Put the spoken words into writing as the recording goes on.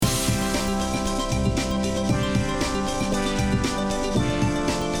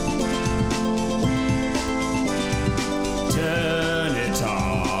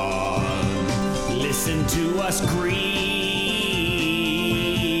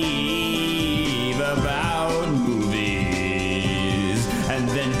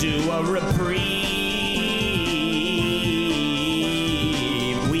a reprieve.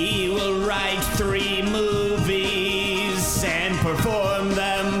 We will write 3 movies and perform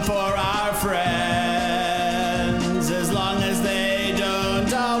them for our friends, as long as they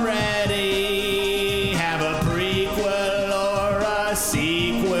don't already have a prequel or a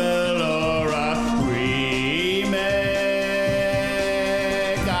sequel or a remake.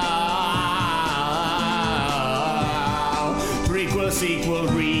 Prequel, sequel,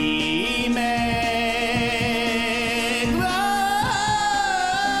 remake.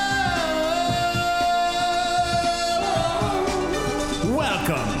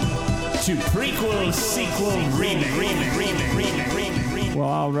 Welcome to prequel, sequel, remake. Well,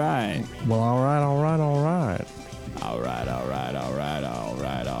 all right. Well, all right. All right.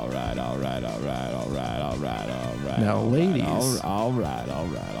 Now, ladies. All right.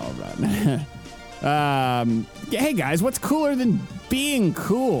 Hey, guys, what's cooler than being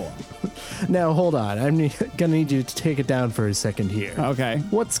cool? Now, hold on. I'm gonna need you to take it down for a second here. Okay.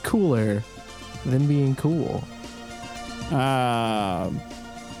 What's cooler than being cool?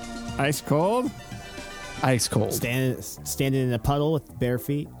 Ice cold? Ice cold. Standing in a puddle with bare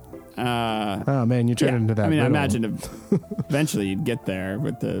feet. Oh man, you turned into that. I mean, I riddle. imagine eventually you'd get there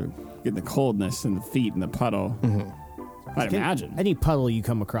with the coldness and the feet in the puddle. Mm-hmm. I'd imagine. Any puddle you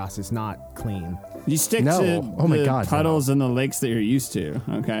come across is not clean. You stick No. to Oh my the God, puddles in the lakes that you're used to,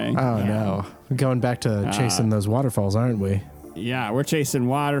 okay? Oh no, going back to chasing those waterfalls, aren't we? Yeah, we're chasing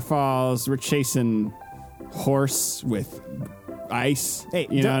waterfalls. We're chasing horse with ice. Hey,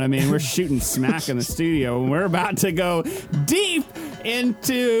 you know what I mean? We're shooting smack in the studio, and we're about to go deep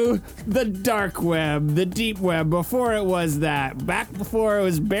into the dark web, the deep web, before it was that. Back before it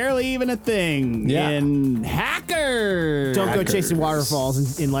was barely even a thing. Yeah. In Hackers. Don't go chasing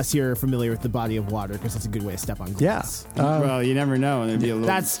waterfalls unless you're familiar with the body of water, because that's a good way to step on glass. Yeah. Well, you never know. There'd be a little.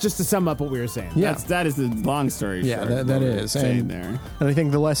 That's just to sum up what we were saying. Yeah. That is the long story Yeah, short. that what we're is. saying there. And I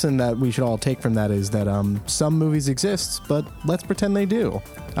think the lesson that we should all take from that is that some movies exist, but let's pretend they do.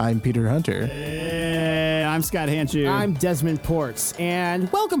 I'm Peter Hunter. Hey, I'm Scott Hanchu. I'm Desmond Ports,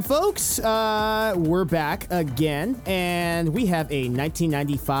 and welcome, folks. We're back again, and we have a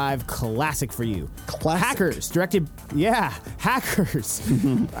 1995 classic for you. Classic? Hackers, directed... Yeah, Hackers.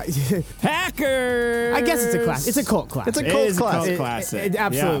 Hackers. I guess it's a classic. It's a cult classic. It's a It cult is a cult classic. classic.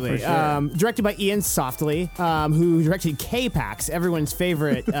 Absolutely. Yeah, for sure. Directed by Ian Softly, who directed K-Pax, everyone's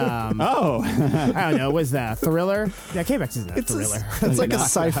favorite. Oh. I don't know. Was that a thriller? Yeah, K-Pax isn't a thriller. It's like a I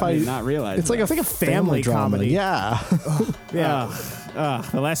sci-fi. did not realize It's like that. a family drama. comedy. Yeah. Yeah.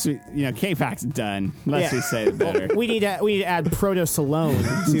 Unless we, K-Pac's done. Unless we say it better. We need to add Proto Salone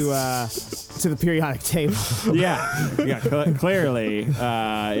to the periodic table. Clearly,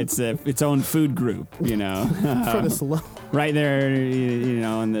 it's its own food group. Proto Salone. Right there,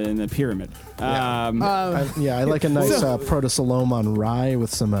 in the pyramid. I like a nice proto-salome on rye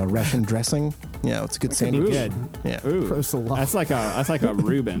with some Russian dressing. Yeah, it's a good sandwich. Good. Yeah. Ooh, Proto Salone. that's like a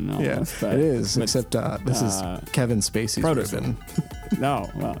Reuben. Yeah, Almost, but, it is. but- Except this is Kevin Spacey's Proto-salome. Reuben. No,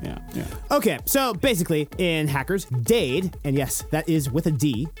 well, yeah. Okay, so basically, in Hackers, Dade, and yes, that is with a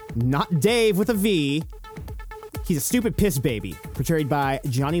D, not Dave with a V. He's a stupid piss baby, portrayed by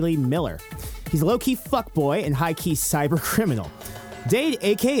Johnny Lee Miller. He's a low-key fuckboy and high-key cyber criminal. Dade,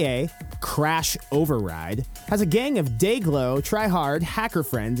 a.k.a. Crash Override, has a gang of Dayglow, try-hard hacker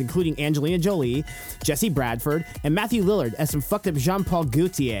friends, including Angelina Jolie, Jesse Bradford, and Matthew Lillard as some fucked up Jean-Paul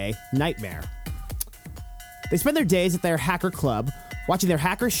Gaultier nightmare. They spend their days at their hacker club, watching their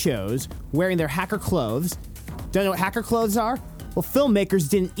hacker shows, wearing their hacker clothes. Don't know what hacker clothes are? Well, filmmakers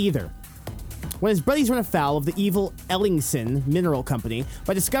didn't either. When his buddies run afoul of the evil Ellingson Mineral Company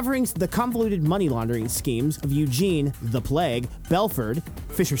by discovering the convoluted money laundering schemes of Eugene the Plague Belford,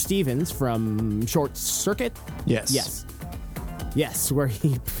 Fisher Stevens from Short Circuit? Yes. Yes, where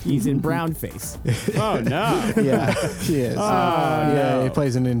he's in brown face. Oh no. Yeah, he is. Yeah, he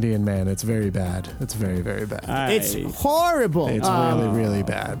plays an Indian man. It's very bad. It's very, very bad. It's horrible. It's really, really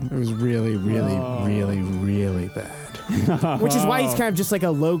bad. It was really, really, really, really bad. Which is why he's kind of just like a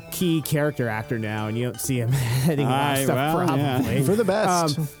low-key character actor now, and you don't see him heading a lot of stuff, well, probably. yeah. For the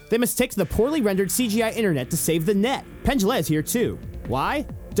best. They must take to the poorly rendered CGI internet to save the net. Penn Jillette's here too. Why?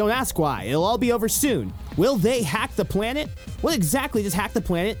 Don't ask why. It'll all be over soon. Will they hack the planet? What exactly does hack the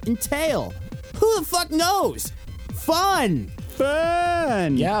planet entail? Who the fuck knows? Fun!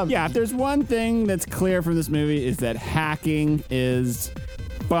 Fun. Yeah. Yeah, if there's one thing that's clear from this movie is that hacking is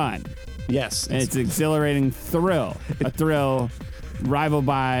fun. Yes. And it's exhilarating thrill. A thrill rivaled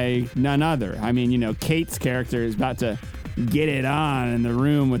by none other. I mean, Kate's character is about to get it on in the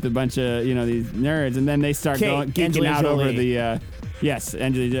room with a bunch of, these nerds, and then they start Kate, geeking Angelina out over Jolie. Yes,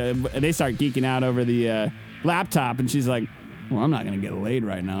 and they start geeking out over the laptop, and she's like, well, I'm not going to get laid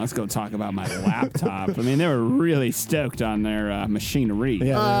right now. Let's go talk about my laptop. I mean, they were really stoked on their machinery.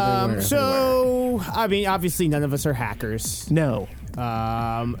 Yeah, they were. So, I mean, obviously none of us are hackers. No.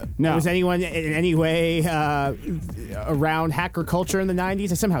 No. Was anyone in any way around hacker culture in the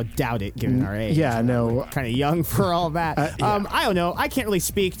 90s? I somehow doubt it, given our age. Yeah, no. Kind of young for all that. Yeah. I don't know. I can't really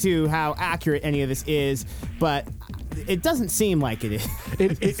speak to how accurate any of this is, but it doesn't seem like it is.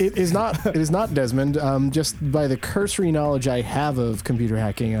 It is not. It is not, Desmond. Just by the cursory knowledge I have of computer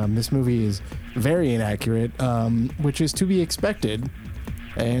hacking, this movie is very inaccurate, which is to be expected.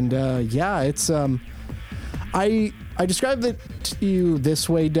 And yeah, it's. I described it to you this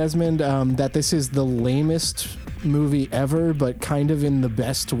way, Desmond, that this is the lamest movie ever, but kind of in the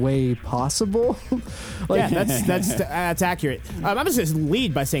best way possible. Yeah, that's accurate. I'm just going to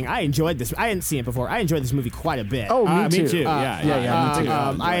lead by saying I enjoyed this. I hadn't seen it before. I enjoyed this movie quite a bit. Oh, me too. Yeah, me too.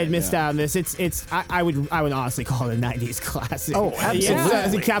 I had missed out on this. I would honestly call it a 90s classic. Oh,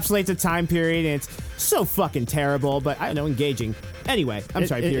 absolutely. It encapsulates a time period, and it's so fucking terrible, but I don't know, engaging. Anyway, I'm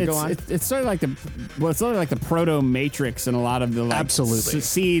sorry, Peter, go on. It's sort of like the proto Matrix and a lot of the Absolutely.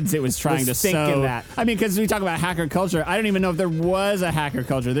 seeds it was trying to sow. That. I mean, because we talk about hacker culture, I don't even know if there was a hacker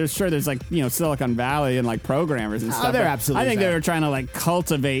culture. There's Silicon Valley and like programmers and stuff. There but absolutely I think is. they were trying to like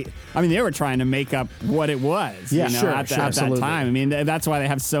cultivate. I mean, they were trying to make up what it was. Yeah, sure, at that absolutely. time. I mean, that's why they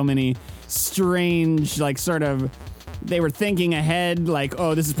have so many strange, like sort of. They were thinking ahead, like,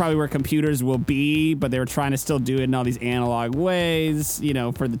 oh, this is probably where computers will be, but they were trying to still do it in all these analog ways,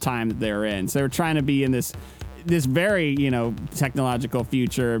 for the time that they were in. So they were trying to be in this very, technological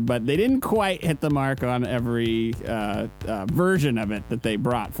future, but they didn't quite hit the mark on every version of it that they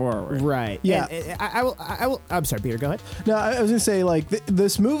brought forward. Right. Yeah. And I will. I'm sorry, Peter. Go ahead. No, I was gonna say like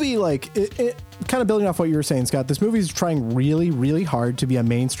this movie, like it kind of building off what you were saying, Scott. This movie is trying really, really hard to be a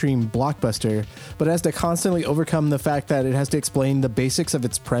mainstream blockbuster, but it has to constantly overcome the fact that it has to explain the basics of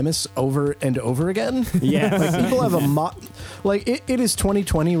its premise over and over again. Yeah, like people have it is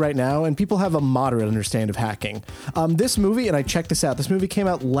 2020 right now, and people have a moderate understanding of hacking. This movie, and I checked this out. This movie came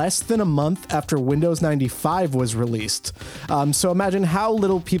out less than a month after Windows 95 was released. So imagine how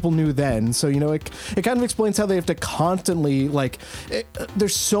little people knew then. So it kind of explains how they have to constantly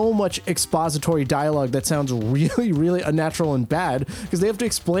there's so much expository dialogue that sounds really, really unnatural and bad because they have to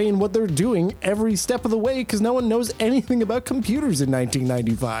explain what they're doing every step of the way because no one knows anything about computers in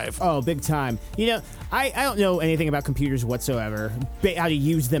 1995. Oh, big time. I don't know anything about computers whatsoever. How to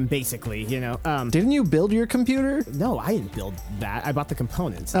use them, basically. Didn't you build your computer? No, I didn't build that. I bought the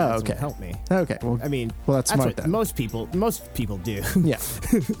components. Oh, That's okay. what helped me. Okay. Well, I mean, that's smart what then. most people do. Yeah.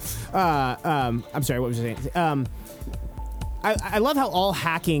 I'm sorry. What was I saying? I love how all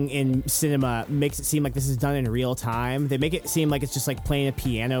hacking in cinema makes it seem like this is done in real time. They make it seem like it's just like playing a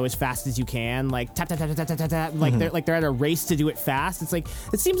piano as fast as you can, like tap tap tap tap tap tap tap. Like they're at a race to do it fast. It's like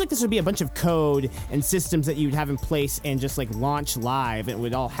it seems like this would be a bunch of code and systems that you'd have in place and just like launch live. It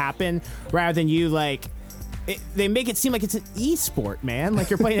would all happen rather than you like. They make it seem like it's an e-sport, man. Like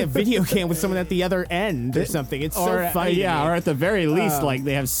you're playing a video game with someone at the other end or something. It's so funny. Yeah, or at the very least, like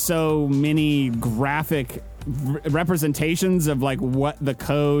they have so many graphic representations of like what the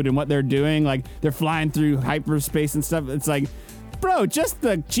code and what they're doing. Like they're flying through hyperspace and stuff. It's like, bro, just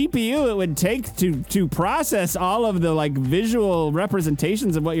the GPU it would take to process all of the like visual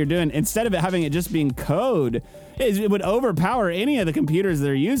representations of what you're doing instead of having it just being code. It would overpower any of the computers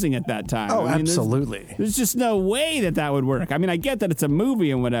they're using at that time. Oh, I mean, absolutely. There's just no way that would work. I mean, I get that it's a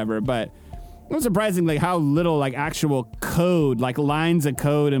movie and whatever, but it was surprising like how little like actual code, like lines of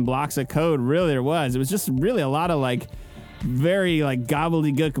code and blocks of code really there was. It was just really a lot of like very like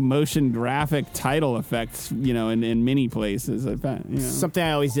gobbledygook motion graphic title effects, in many places. I found, Something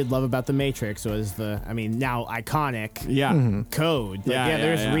I always did love about The Matrix was now iconic code.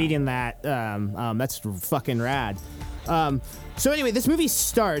 They're just reading that. That's fucking rad. So anyway, this movie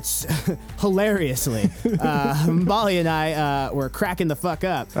starts hilariously. Molly and I were cracking the fuck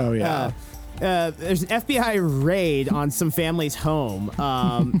up. Oh, yeah. There's an FBI raid on some family's home,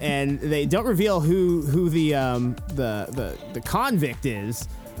 and they don't reveal who the convict is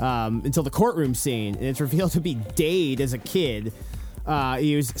until the courtroom scene, and it's revealed to be Dade as a kid.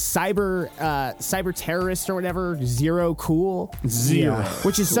 He was cyber terrorist or whatever, Zero Cool. Zero.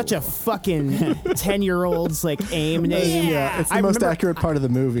 Which is such a fucking 10-year-old's like AIM name. Yeah, it's the most accurate part of the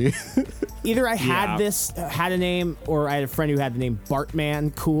movie. Either I had had a name, or I had a friend who had the name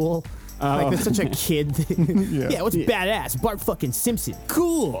Bartman Cool. Like that's such a kid thing. Yeah, what's badass? Bart fucking Simpson.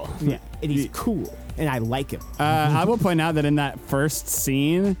 Cool. Yeah, and he's cool, and I like him. I will point out that in that first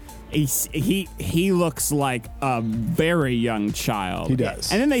scene, he looks like a very young child. He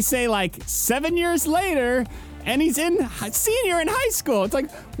does. And then they say like 7 years later, and he's senior in high school. It's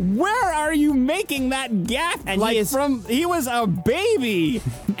like, where are you making that gap? And like he was a baby,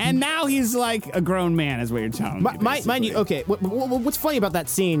 and now he's like a grown man, is what you're telling me. Mind you, okay, what's funny about that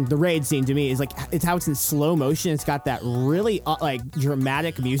scene, the raid scene to me, is like it's how it's in slow motion. It's got that really like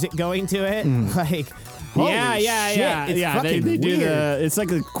dramatic music going to it. Like, holy shit, it's They fucking do weird. it's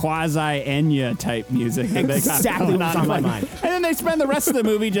like a quasi Enya type music. that they got Exactly going what's on my mind. And then they spend the rest of the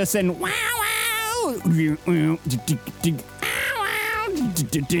movie just saying wow wow. You know,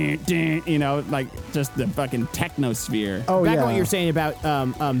 like just the fucking technosphere. Oh, Back yeah. on what you're saying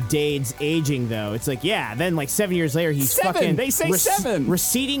about Dade's aging, though, it's like, yeah, then like 7 years later, he's 7, fucking they say 7.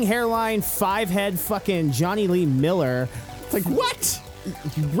 receding hairline, 5-head fucking Johnny Lee Miller. It's like, what?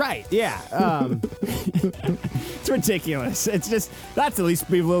 Right? Yeah. It's ridiculous. It's just that's the least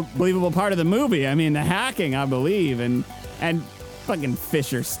believable part of the movie. I mean, the hacking, I believe, and fucking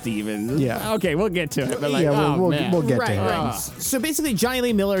Fisher Stevens. Yeah. Okay, we'll get to it. But like, Yeah, oh, man. we'll get right, to him. right. So basically, Johnny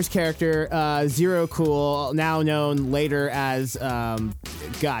Lee Miller's character, Zero Cool, now known later as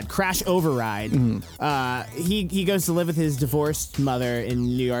Crash Override. He goes to live with his divorced mother in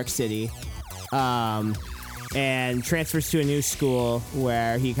New York City, and transfers to a new school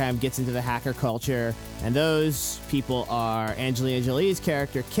where he kind of gets into the hacker culture. And those people are Angelina Jolie's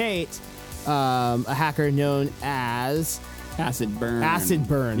character, Kate, a hacker known as Acid Burn. Acid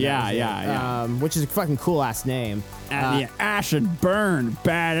Burn. Yeah, that was it. yeah. Which is a fucking cool ass name. Yeah, Acid Burn,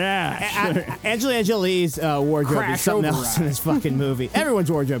 badass. Angelina Jolie's wardrobe Crash is something Override. else in this fucking movie.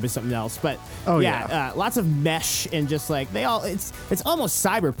 Everyone's wardrobe is something else, but yeah. lots of mesh and just like it's almost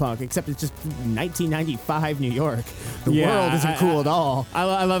cyberpunk, except it's just 1995 New York. The world isn't cool at all.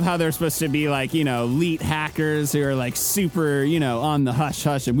 I love how they're supposed to be like, you know, elite hackers who are like super, you know, on the hush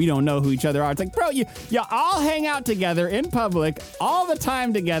hush and we don't know who each other are. It's like, bro, you all hang out together in public all the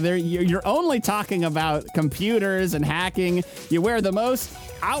time together. You're only talking about computers and hacking. You wear the most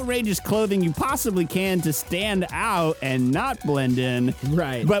outrageous clothing you possibly can to stand out and not blend in.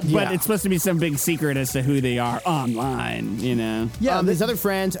 Right. But Yeah. it's supposed to be some big secret as to who they are online, you know? Yeah, His other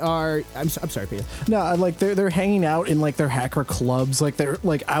friends are. I'm sorry, Peter. No, like they're hanging out in like their hacker clubs, like they're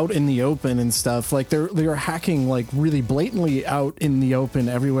like out in the open and stuff. Like they're hacking like really blatantly out in the open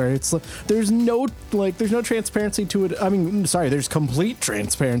everywhere. It's like there's no transparency to it. I mean, sorry, there's complete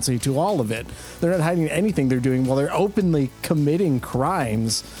transparency to all of it. They're not hiding anything they're doing while they're openly committing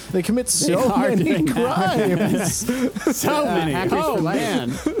crimes. They commit so are many doing that. crimes. So many. hackers Oh, for life.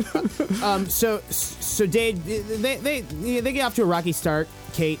 man. So Dade, they get off to a rocky start,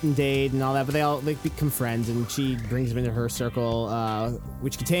 Kate and Dade and all that, but they become friends, and she brings them into her circle,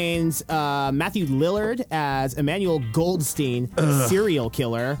 which contains Matthew Lillard as Emmanuel Goldstein, serial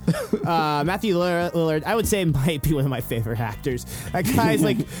killer. Matthew Lillard, I would say, might be one of my favorite actors. That guy's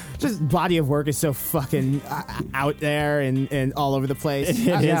like, just body of work is so fucking out there and all over the place.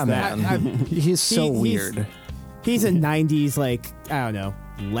 Yeah, man. He's so weird. He's a 90s, like, I don't know,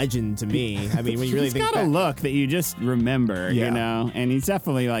 legend to me. I mean, when you really He's think got a look that you just remember, Yeah. you know, and he's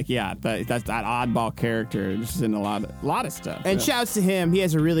definitely like, that's that oddball character just in a lot of stuff. And so. shouts to him. He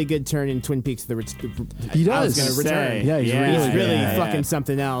has a really good turn in Twin Peaks. He I was does. gonna return. Yeah, he's He's really yeah, fucking yeah.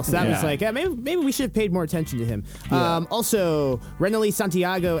 something else. That was Yeah. like, maybe we should have paid more attention to him. Yeah. Also, Renali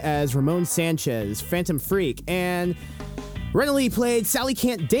Santiago as Ramon Sanchez, Phantom Freak, and Renali played Sally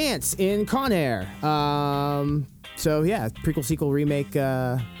Can't Dance in Con Air. So yeah, prequel, sequel, remake,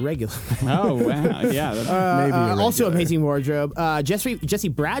 regular. Oh wow, yeah. That's, Maybe a Also regular. amazing wardrobe. Jesse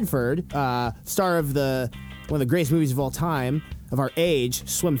Bradford, star of one of the greatest movies of all time, of our age,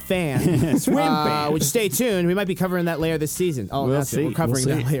 Swim Fan. Swim Fan. Which, stay tuned, we might be covering that later this season. Oh, We'll that's it. see. We're covering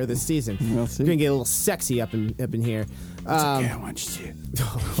We'll that see. later this season. We'll see. We're gonna get a little sexy up in here. I want you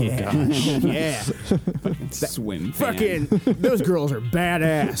Yeah, yeah. to swim. Fan. Fucking those girls are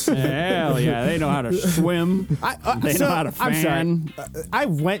badass. Hell yeah, they know how to swim. They know how to I'm fan. sorry. I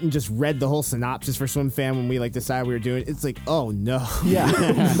went and just read the whole synopsis for Swim Fan when we decided we were doing it. It's like, oh no. Yeah,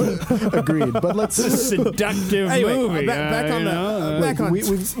 agreed. But let's. Seductive Anyway, movie. back on you the know? back on.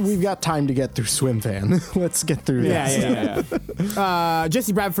 We've got time to get through Swim Fan. Let's get through Yeah, this. yeah.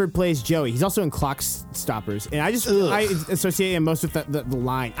 Jesse Bradford plays Joey. He's also in Clock Stoppers, and I associate him most with the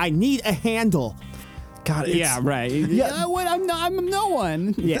line, "I need a handle." God, it's, Yeah, right. Yeah. What? I'm no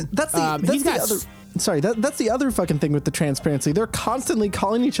one. Yeah, That's the he's got other. Sorry, that's the other fucking thing with the transparency. They're constantly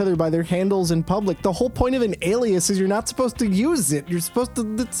calling each other by their handles in public. The whole point of an alias is you're not supposed to use it. You're supposed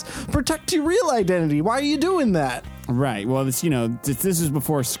to protect your real identity. Why are you doing that? Right. Well, this this is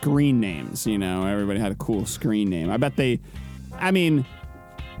before screen names. You know, everybody had a cool screen name. I bet they. I mean,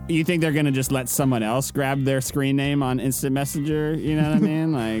 You think they're gonna just let someone else grab their screen name on Instant Messenger? You know what I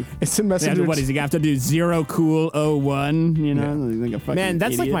mean? Like Instant Messenger. what is he gonna have to do? 0cool01? You know, like a fucking Man,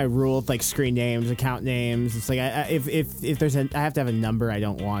 that's like idiot. my rule with like screen names, account names. It's like if there's I have to have a number. I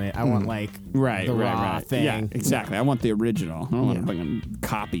don't want it. I want like right, the right, raw right. thing. Yeah, exactly. I want the original. I don't want a fucking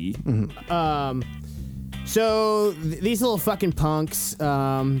copy. So these little fucking punks,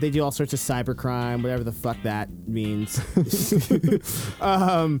 they do all sorts of cybercrime, whatever the fuck that means. They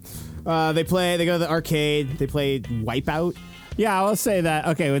go to the arcade, they play Wipeout. Yeah, I will say that.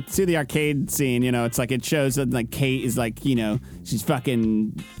 Okay, to the arcade scene, you know, it's like it shows that like Kate is like, you know, she's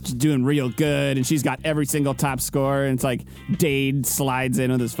doing real good, and she's got every single top score, and it's like Dade slides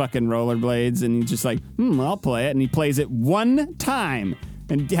in with his fucking rollerblades, and he's just like, I'll play it, and he plays it one time.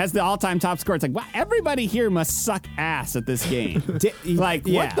 And has the all-time top score. It's like, wow, everybody here must suck ass at this game. Like,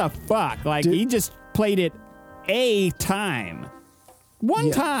 what the fuck? Like, he just played it a time.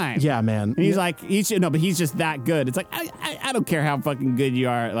 One time. Yeah, man. And he's like, but he's just that good. It's like, I don't care how fucking good you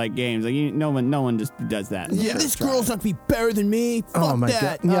are at like games. Like, no one just does that. Yeah. This girl's not gonna be better than me. Fuck Oh my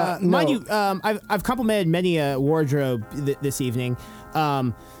that. God. Yeah, Mind no. you, I've complimented many a wardrobe this evening.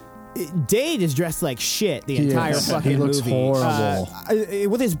 Dade is dressed like shit the entire is. fucking He looks movie. horrible.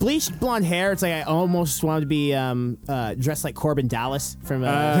 With his bleached blonde hair, it's like I almost wanted to be dressed like Corbin Dallas from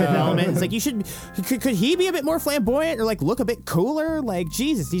Hidden Element. It's like you should. Could he be a bit more flamboyant or like look a bit cooler? Like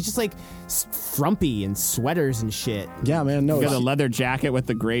Jesus, he's just like frumpy and sweaters and shit. Yeah, man. No. Got a leather jacket with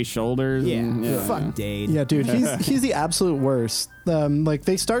the gray shoulders. Yeah, and, fuck Dade. Yeah, dude, he's the absolute worst. Like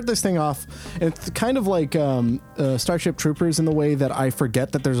they start this thing off, and it's kind of like Starship Troopers in the way that I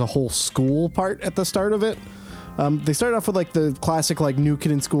forget that there's a whole school part at the start of it. They start off with like the classic like new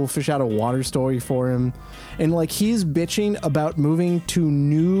kid in school fish out of water story for him, and like he's bitching about moving to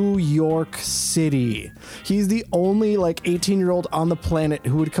New York City. He's the only like 18-year-old on the planet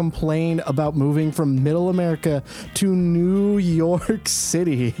who would complain about moving from Middle America to New York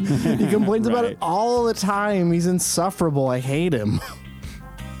City. He complains about it all the time. He's insufferable. I hate him.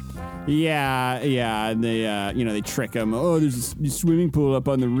 Yeah. And they, they trick him. Oh, there's a swimming pool up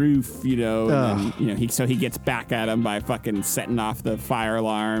on the roof, you know. And then, he gets back at him by fucking setting off the fire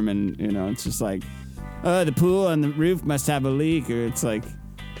alarm, and it's just like, oh, the pool on the roof must have a leak, or it's like,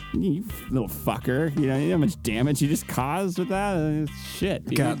 you little fucker, you know how much damage you just caused with that? Shit,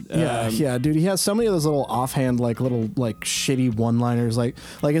 dude. God, yeah, dude. He has so many of those little offhand, like little, like shitty one-liners. Like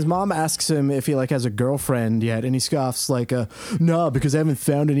his mom asks him if he like has a girlfriend yet, and he scoffs like, "No, because I haven't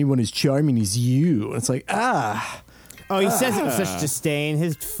found anyone as charming as you." And it's like, Oh, he says it with such disdain.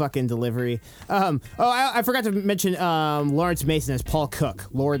 His fucking delivery. I forgot to mention Lawrence Mason as Paul Cook,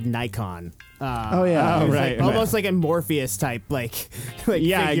 Lord Nikon. right. Almost like a Morpheus type, like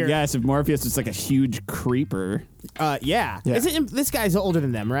Yeah, figure. I guess if Morpheus was like a huge creeper. Yeah. This guy's older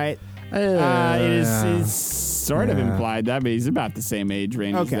than them, right? It is sort of implied that, but he's about the same age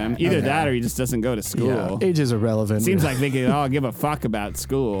range as them. Either that or he just doesn't go to school. age is irrelevant. Seems like they could all give a fuck about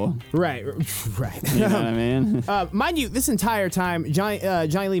school. Right. You know what I mean? Mind you, this entire time,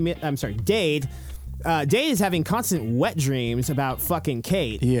 Dade is having constant wet dreams about fucking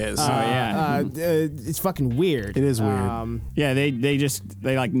Kate. He is. It's fucking weird. It is weird. Yeah,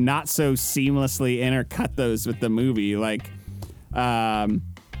 they like not so seamlessly intercut those with the movie. Like,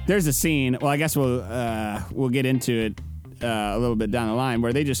 there's a scene. Well, I guess we'll get into it a little bit down the line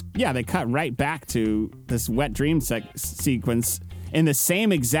where they cut right back to this wet dream sequence in the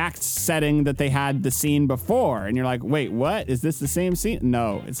same exact setting that they had the scene before, and you're like, wait, what? Is this the same scene?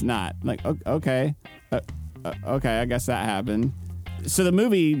 No, it's not. Like, okay, I guess that happened. So the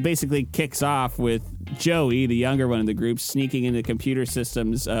movie basically kicks off with Joey, the younger one of the group, sneaking into computer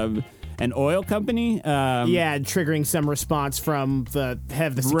systems of an oil company. Triggering some response from the head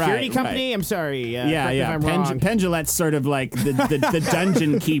of the security company. Right. I'm sorry. Yeah. Correct me if I'm wrong. Pendulette's sort of like the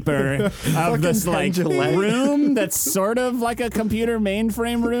dungeon keeper of this like Pendulette. room that's sort of like a computer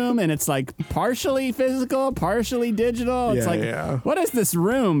mainframe room, and it's like partially physical, partially digital. It's what is this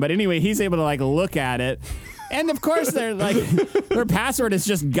room? But anyway, he's able to like look at it. And of course, they're like, their password is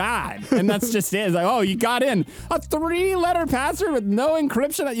just God, and that's just it. It's like, oh, you got in a 3-letter password with no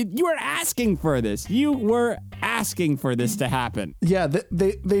encryption. You were asking for this. You were asking for this to happen. Yeah,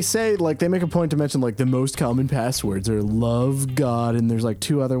 they say, like, they make a point to mention, like, the most common passwords are love, God, and there's, like,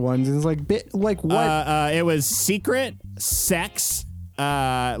 2 other ones. And it's like, what? It was secret, sex,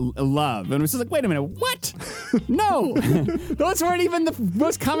 love. And it was just like, wait a minute, what? No, those weren't even the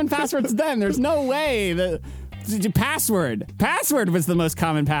most common passwords then. There's no way that password was the most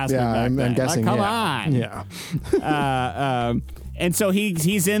common password. Yeah, back I'm then. guessing. Like, come yeah. on. Yeah. And so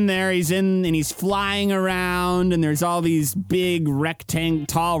he's in there, and he's flying around, and there's all these big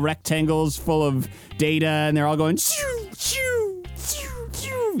tall rectangles full of data, and they're all going shoo, shoo, shoo,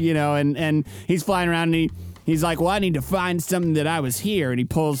 shoo, you know, and he's flying around, and he's like, well, I need to find something that I was here, and he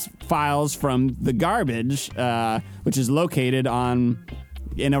pulls files from the garbage, which is located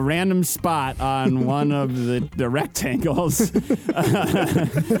in a random spot on one of the rectangles.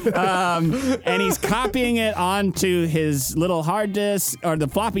 And he's copying it onto his little hard disk, or the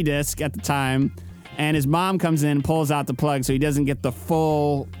floppy disk at the time, and his mom comes in and pulls out the plug, so he doesn't get the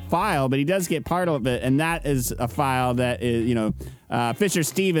full file, but he does get part of it, and that is a file that is, Fisher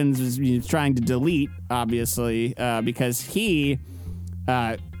Stevens is trying to delete, obviously, because he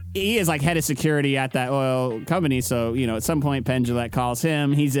is like head of security at that oil company. So, at some point, Penn Jillette calls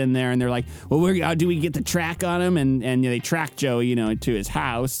him. He's in there, and they're like, well, do we get the track on him? And they track Joey, to his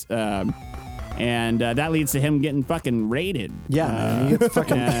house. And that leads to him getting fucking raided. Yeah, he gets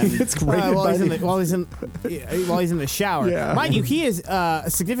fucking it's raided while he's in the shower. Yeah. Mind you, he is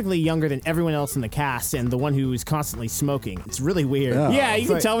significantly younger than everyone else in the cast, and the one who is constantly smoking. It's really weird. Yeah, you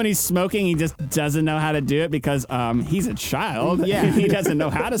can tell when he's smoking, he just doesn't know how to do it because he's a child. Yeah, he doesn't know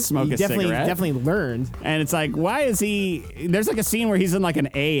how to smoke a cigarette. Definitely learned. And it's like, why is he? There's like a scene where he's in like an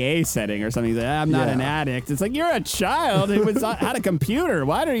AA setting or something. He's like, I'm not an addict. It's like, you're a child who had a computer.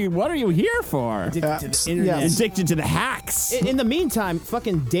 What are you here for? Addicted to the internet. Addicted to the hacks. In the meantime,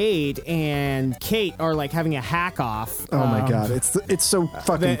 fucking Dade and Kate are like having a hack off. Oh my god, it's so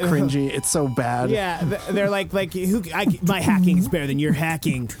fucking cringy. It's so bad. Yeah, they're like my hacking is better than your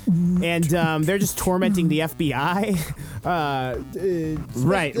hacking, and they're just tormenting the FBI.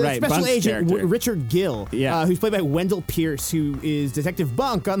 Right. Special Bunk's Agent character. Richard Gill, who's played by Wendell Pierce, who is Detective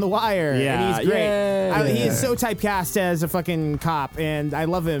Bunk on The Wire. Yeah, and he's great. yeah. He is so typecast as a fucking cop, and I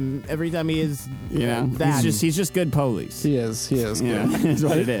love him every time he is. That. He's just good police. He is. Yeah, is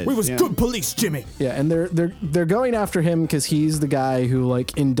what it is. We was good police, Jimmy. Yeah, and they're going after him because he's the guy who like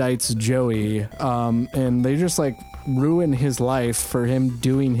indicts Joey, and they just like ruin his life for him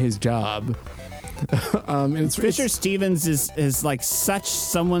doing his job. And Fisher Stevens is like such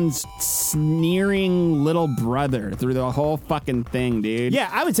someone's sneering little brother through the whole fucking thing, dude. Yeah,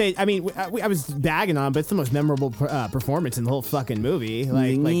 I would say. I mean, I was bagging on, but it's the most memorable performance in the whole fucking movie.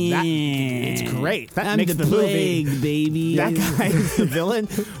 Like that. It's great. That makes the plague, movie, baby. That guy is the villain.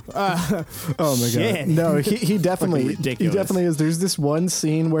 Oh my Shit. god! No, he definitely, ridiculous. he definitely is. There's this one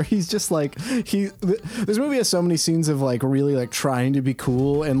scene where he's just like this movie has so many scenes of like really like trying to be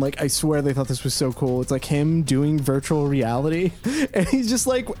cool, and like I swear they thought this was so cool. It's like him doing virtual reality, and he's just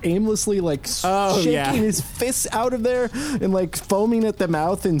like aimlessly like shaking his fists out of there and like foaming at the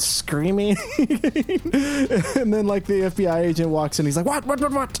mouth and screaming. And then like the FBI agent walks in, he's like, what?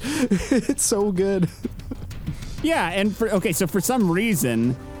 It's so good. Yeah, and so for some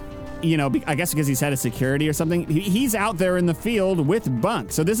reason, I guess because he's head of security or something, he's out there in the field with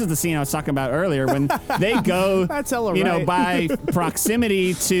Bunk. So this is the scene I was talking about earlier when they go, That's hella right. by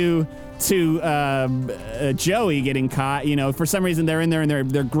proximity to Joey getting caught. For some reason they're in there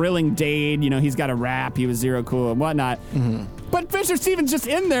and they're grilling Dade. He's got a rap. He was zero cool and whatnot. Mm-hmm. But Fisher Stevens just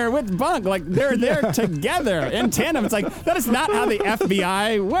in there with Bunk, like they're there together in tandem. It's like that is not how the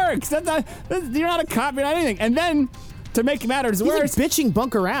FBI works. You're not a cop, you're not anything. And then, to make matters worse, like bitching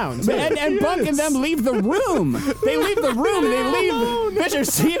Bunk around. And Bunk and them leave the room. They leave the room. They leave Fisher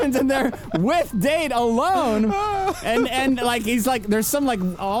Stevens in there with Dade alone. And like he's like there's some like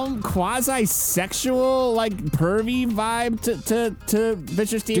all quasi sexual like pervy vibe to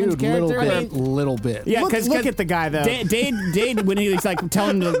Fisher Stevens' character. Little bit. Yeah, look at the guy though. Dade when he's like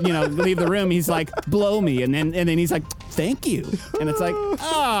telling him to leave the room, he's like blow me, and then he's like thank you, and it's like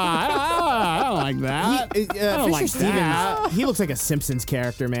I don't like that. I don't like that. He looks like a Simpsons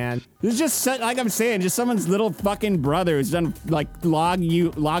character, man. It's just like I'm saying, just someone's little fucking brother who's done like log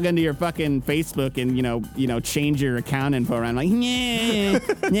into your fucking Facebook and change your account info around like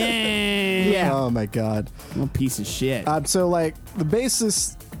yeah. Oh my god. Little piece of shit. So like the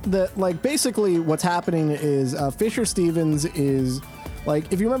basis that like basically what's happening is Fisher Stevens is.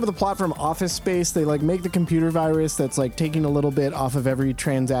 Like, if you remember the plot from Office Space, they, like, make the computer virus that's, like, taking a little bit off of every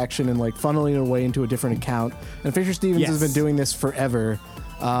transaction and, like, funneling it away into a different account. And Fisher Stevens has been doing this forever.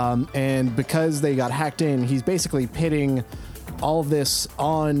 And because they got hacked in, he's basically pitting all of this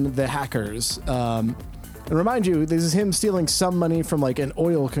on the hackers. And remind you, this is him stealing some money from, like, an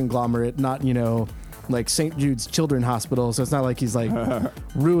oil conglomerate, not, like St. Jude's Children's Hospital. So it's not like he's, like,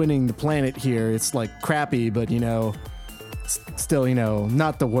 ruining the planet here. It's, like, crappy, but, it's still,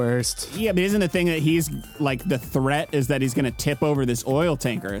 not the worst. Yeah, but isn't the thing that he's like the threat is that he's going to tip over this oil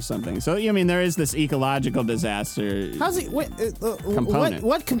tanker or something? So I mean, there is this ecological disaster. How's he? Component.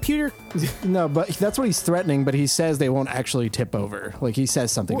 What computer? No, but that's what he's threatening, but he says they won't actually tip over. Like, he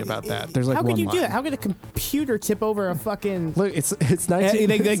says something about that. There's like How one could you do line. that? How could a computer tip over a fucking? Look, it's 19...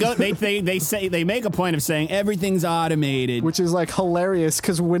 They make a point of saying everything's automated. Which is like hilarious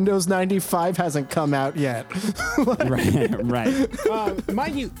because Windows 95 hasn't come out yet. right.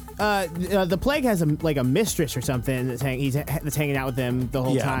 Mind you, the Plague has a mistress or something that's hanging out with them the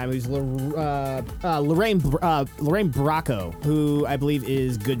whole time. Who's Lorraine Bracco, who I believe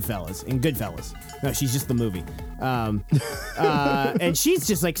is Goodfellas. In Goodfellas, no, she's just the movie. And she's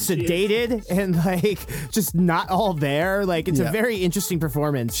just like sedated and like just not all there. Like it's a very interesting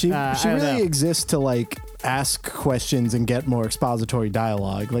performance. She really exists to like ask questions and get more expository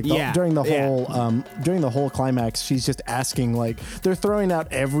dialogue. Like during the whole climax, she's just asking, like, they're throwing out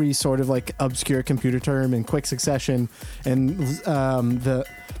every sort of like obscure computer term in quick succession, and the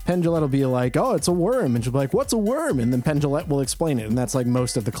Penn Jillette will be like, "Oh, it's a worm," and she'll be like, "What's a worm?" And then Penn Jillette will explain it, and that's like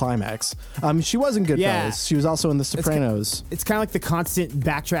most of the climax. She was in Goodfellas. Yeah. She was also in The Sopranos. It's kind of like the constant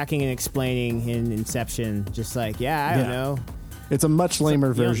backtracking and explaining in Inception. Just like, I don't know. It's a much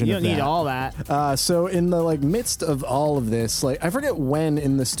lamer version You of don't that. need all that. So in the like midst of all of this, like I forget when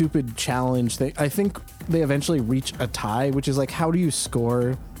in the stupid challenge, I think they eventually reach a tie, which is like, how do you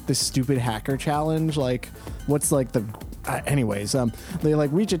score this stupid hacker challenge? Like, what's like the anyways, they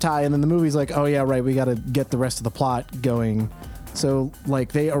like reach a tie, and then the movie's like, oh yeah, right, we got to get the rest of the plot going. So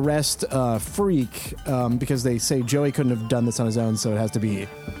like they arrest Freak because they say Joey couldn't have done this on his own, so it has to be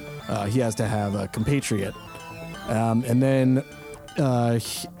he has to have a compatriot. And then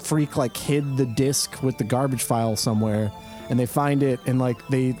Freak like hid the disc with the garbage file somewhere, and they find it, and like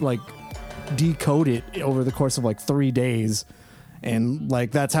they like decode it over the course of like 3 days. And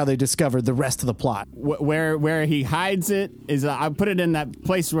like that's how they discovered the rest of the plot. Where he hides it is I put it in that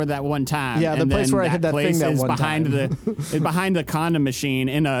place where that one time. Yeah, the and place then where I hid that thing that is one behind time. is behind the condom machine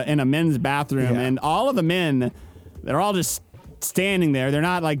in a men's bathroom, Yeah. and all of the men, they're all just standing there. They're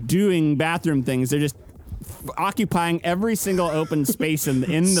not like doing bathroom things. They're just occupying every single open space in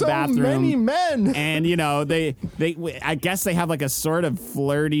the So bathroom. many men. And they I guess they have like a sort of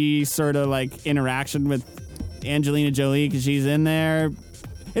flirty sort of like interaction with Angelina Jolie because she's in there.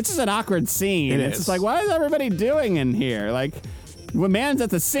 It's just an awkward scene. It's just like, what is everybody doing in here? Like, when man's at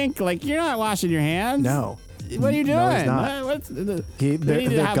the sink, like, you're not washing your hands. No. What are you doing? No, he's not.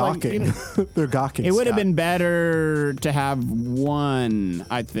 They're gawking. They're gawking. It would have Scott. been better to have one,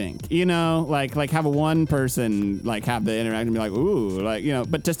 I think. Like have a one person like have the interaction and be like, ooh, like,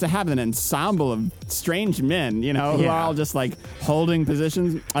 but just to have an ensemble of strange men, who are all just like holding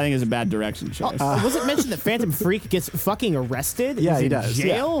positions, I think is a bad direction choice. Was it mentioned that Phantom Freak gets fucking arrested? Yeah, He's he in does.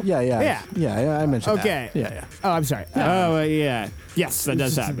 Jail? Yeah. I mentioned Okay. that. Yeah. Oh, I'm sorry. Yeah. Yes, that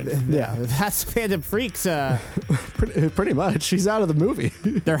does happen. Yeah. That's Phantom Freak's. Pretty much. She's out of the movie.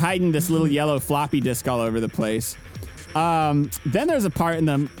 They're hiding this little yellow floppy disk all over the place. Then there's a part in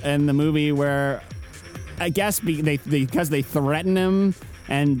the movie where I guess because they threaten him,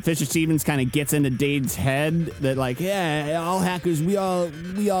 and Fisher Stevens kind of gets into Dade's head that like, all hackers, we all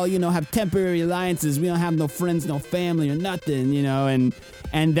have temporary alliances. We don't have no friends, no family, or nothing,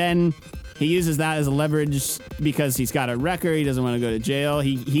 and then he uses that as a leverage because he's got a record. He doesn't want to go to jail.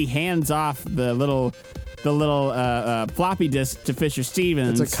 He hands off the little floppy disk to Fisher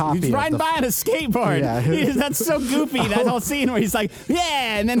Stevens. It's a copy He's of riding by on a skateboard. Yeah. That's so goofy, that whole scene where he's like,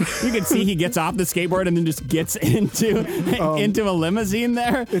 yeah, and then you can see he gets off the skateboard and then just gets into a limousine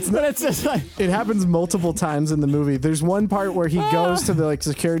there. It's just like... It happens multiple times in the movie. There's one part where he goes to the like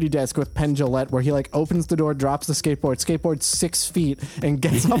security desk with Penn Jillette where he like opens the door, drops the skateboard's 6 feet, and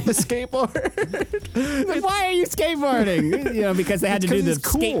gets off the skateboard. Like, why are you skateboarding? Because they had to do the It's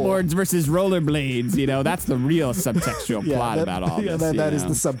 'cause he's cool. skateboards versus rollerblades. That's the real subtextual plot about all this. That is the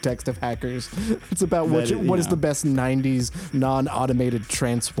subtext of Hackers. It's about what is the best 90s non-automated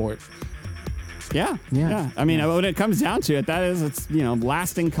transport. Yeah. Yeah. I mean, when it comes down to it, it's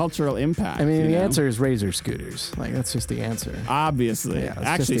lasting cultural impact. I mean, the answer is razor scooters. Like, that's just the answer. Obviously. Yeah, that's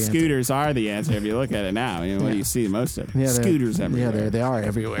Actually, just the scooters are the answer if you look at it now. What do you see most of? Yeah, Scooters everywhere. Yeah, they are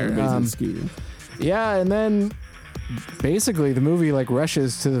everywhere. Everybody's in a scooter. Yeah, and then basically the movie like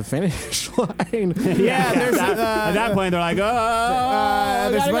rushes to the finish line. Yeah, at that point they're like,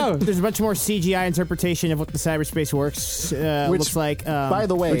 there's a bunch more CGI interpretation of what the cyberspace works looks like. By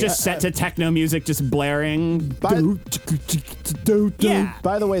the way, we're just set to techno music just blaring. Yeah.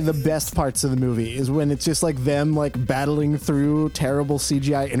 By the way, the best parts of the movie is when it's just like them like battling through terrible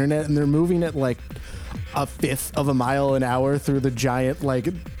CGI internet, and they're moving at like a fifth of a mile an hour through the giant, like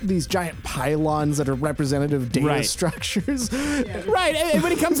these giant pylons that are representative data Right. structures. Right, and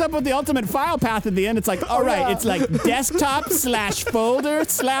when he comes up with the ultimate file path at the end, it's like, all right, yeah. it's like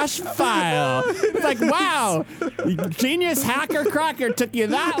desktop/folder/file. It's like, wow, genius hacker cracker took you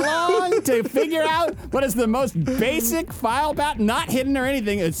that long to figure out what is the most basic file path, not hidden or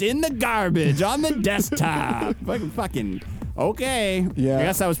anything. It's in the garbage on the desktop. Fucking okay. Yeah. I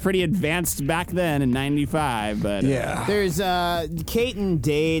guess that was pretty advanced back then in '95, but Yeah. There's Kate and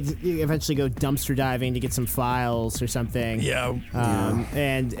Dade eventually go dumpster diving to get some files or something. Yeah.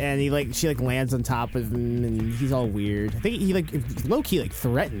 And she lands on top of him and he's all weird. I think he low key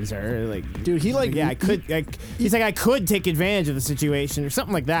threatens her. Dude, he he's like I could take advantage of the situation or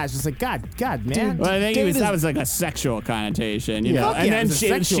something like that. It's just like God man. Dude, Well, I think Dade that is- was like a sexual connotation, you Yeah. know. Fuck And yeah, then it was a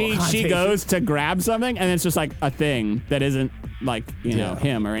sexual she connotation. goes to grab something, and it's just like a thing that isn't like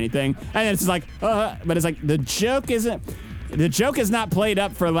him or anything. And then it's just like, but it's like the joke is not played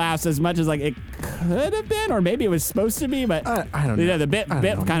up for laughs as much as like it could have been, or maybe it was supposed to be. But I don't know. Yeah, the bit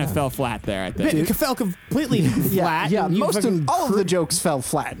kind of fell flat there. I think. It fell completely flat. Yeah, and you most fucking of all of the jokes fell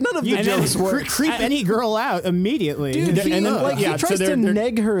flat. None of the and then jokes worked. creep any girl out immediately. Dude, he, and then, he yeah, so tries to they're-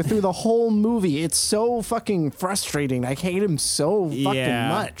 neg her through the whole movie. It's so fucking frustrating. I hate him so fucking Yeah.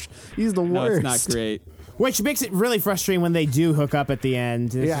 much. He's the No, worst. it's not great. Which makes it really frustrating when they do hook up at the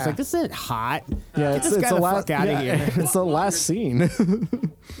end. It's Yeah. just like, this isn't hot. Yeah, Get this guy the the last, fuck out of yeah, here. It's the last scene.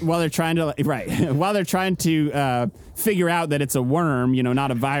 While they're trying to while they're trying to figure out that it's a worm,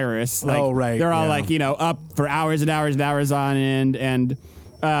 not a virus. Like, Oh, right, They're all yeah. up for hours and hours and hours on end, and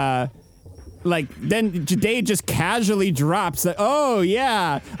then Dade just casually drops that. Oh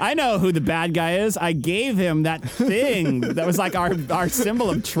yeah, I know who the bad guy is. I gave him that thing that was like our symbol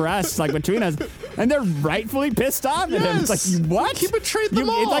of trust, like between us, and they're rightfully pissed off at him. It's like, Yes. what? He betrayed them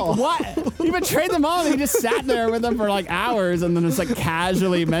It's all. like, what? He betrayed them all. And he just sat there with them for like hours, and then it's like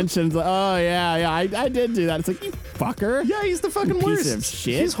casually mentions, like, oh yeah, I did do that. It's like, you fucker. Yeah, he's the fucking Piece worst. of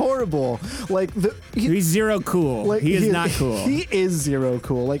shit. He's horrible. Like He's zero cool. like he is not cool. He is zero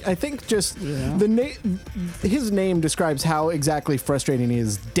cool. Like I think just his name describes how exactly frustrating he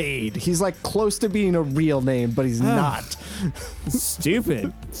is. Dade. He's like close to being a real name, but he's not.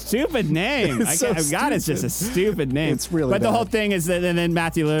 Stupid name. It's so God, it's just a stupid name. It's really But the bad. whole thing is that, and then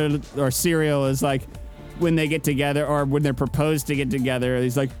Matthew Lillard or Serial is like, when they get together or when they're proposed to get together,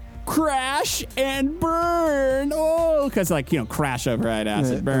 he's like, crash and burn. Oh, because crash override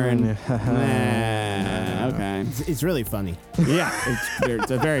acid burn. Okay. It's really funny. Yeah,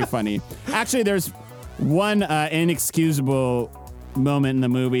 it's very funny. Actually, there's one inexcusable moment in the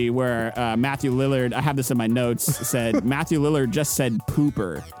movie where Matthew Lillard, I have this in my notes, said Matthew Lillard just said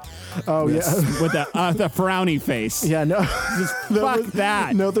pooper Oh yeah. with the frowny face. Yeah, no. Just fuck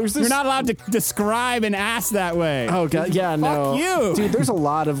that. No, there's this. You're not allowed to describe an ass that way. Oh god, yeah, no. you. Dude, there's a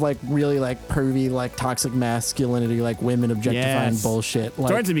lot of really pervy, toxic masculinity, women objectifying Yes. bullshit.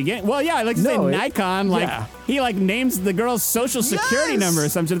 Towards the beginning. Well, yeah, I like to say No, Nikon, yeah. he names the girl's social security Yes. number or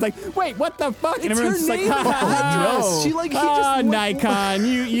something. It's like, wait, what the fuck? And It's her everyone's just name like, on the address. no. She, he just Nikon,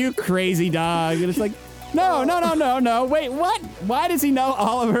 you crazy dog. And it's like, no. Wait, what? Why does he know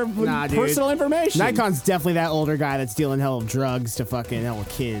all of her Nah, dude. personal information? Nikon's definitely that older guy that's dealing hell of drugs to fucking hell of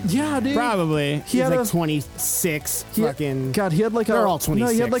kids. Yeah, dude. Probably. He He's had like a 26. he- Fucking. God, he had They're all no,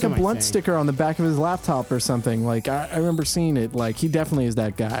 he had 26, a am I blunt saying? sticker on the back of his laptop or something. I remember seeing it. He definitely is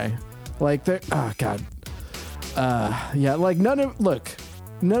that guy. Oh god. Yeah,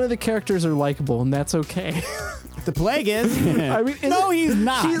 none of the characters are likable, and that's okay. The plague is. I mean, No, he's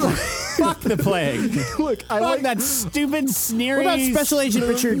not. Fuck the plague. look, I Fuck like that stupid, sneery. What about Special Agent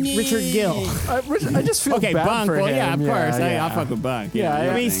Richard Gill? I just feel Okay, bad Bunk. for Well, him. yeah, of course. Yeah. I'll fuck with Bunk. Yeah, I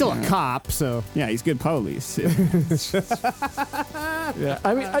mean, he's still a yeah. cop, so. Yeah, he's good police. Yeah,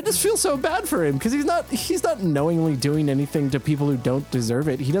 I mean, I just feel so bad for him because he's not knowingly doing anything to people who don't deserve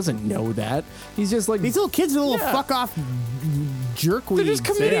it. He doesn't know that. He's just These little kids are little Yeah. fuck off jerkweeds. they're just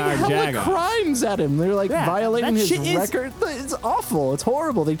committing are hella jagoffs. crimes at him. They're Yeah, violating that his shit is- record. It's awful. It's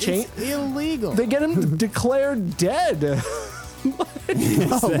horrible. They change. It's illegal. They get him declared dead.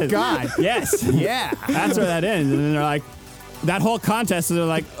 Oh, God. Yes. Yeah. That's where that ends. And then they're like, that whole contest, they're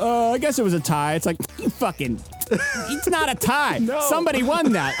like, oh, I guess it was a tie. It's like, you fucking, it's not a tie. No. Somebody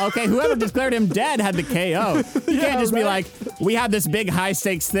won that. Okay, whoever declared him dead had the KO. You can't just be like, we have this big high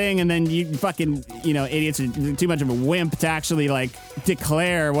stakes thing, and then you fucking, idiots are too much of a wimp to actually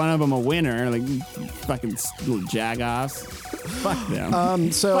declare one of them a winner. Like, you fucking little jagoffs. Fuck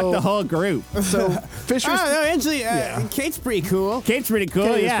them. So Fuck the whole group. so Fisher's Oh, no, actually, Kate's pretty cool. Kate's pretty cool.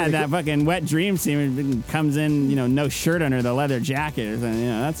 Kate is Yeah, pretty that fucking wet dream scene comes in, no shirt under the leather jacket or something.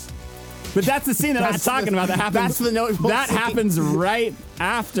 That's But that's the scene that I was talking about. That happens. That's the notable That scene. happens right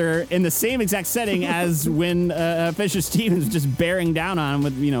after, in the same exact setting as when Fisher Stevens was just bearing down on him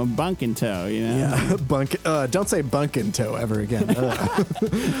with bunk in tow. Yeah, don't say bunk in tow ever again.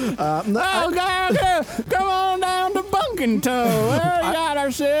 Okay, come on down to Bunkin' Toe. Well, we got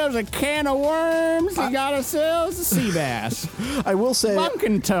ourselves a can of worms. We got ourselves a sea bass. I will say,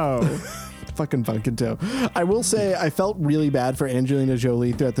 Bunkin' Toe. fucking Bunkin' Toe. I will say, I felt really bad for Angelina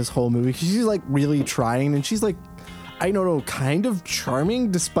Jolie throughout this whole movie. She's like really trying, and she's like, I don't know, kind of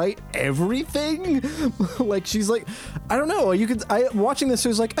charming despite everything. Like, she's like, I don't know. Watching this, I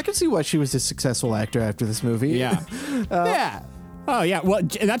was like, I could see why she was a successful actor after this movie. Yeah. Yeah. Oh, yeah. Well,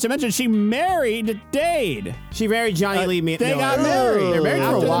 not to mention, she married Dade. She married Johnny Lee Miller. They got married. They're married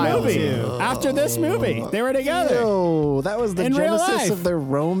for After a while, the movie. too. After this movie. They were together. Ew, that was the In real genesis life. of their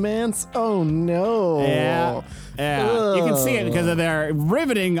romance. Oh no. Yeah. Yeah. You can see it because of their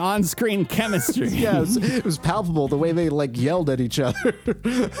riveting on-screen chemistry. Yeah, it was palpable the way they like yelled at each other.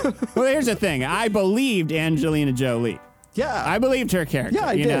 Well, here's the thing. I believed Angelina Jolie. Yeah, I believed her character. Yeah,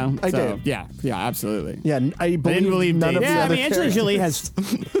 I did. I So, did. Yeah, absolutely. yeah. I didn't believe none of Dave. the Yeah, I other mean, Angelina characters.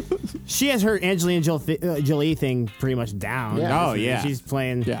 Jolie has her Angelina Jolie thing pretty much down. Yeah. Oh, yeah. She's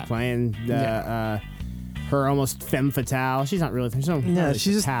playing Yeah. her almost femme fatale. She's not really. There's no Yeah, really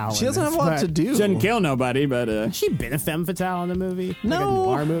she fatale in doesn't this, have a lot but to do. Shouldn't kill nobody, but Has she been a femme fatale in the movie? Like a No.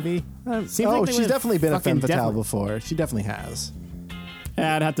 noir movie. Seems Oh, like they she's would've definitely been a fucking femme fatale definitely- before. She definitely has.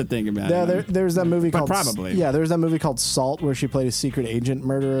 I'd have to think about Yeah, it. there's that movie But called probably. Yeah, there's that movie called Salt where she played a secret agent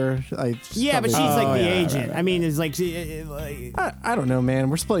murderer. Yeah, but she's probably- like the yeah, agent. right. I mean, it's like, like I don't know, man.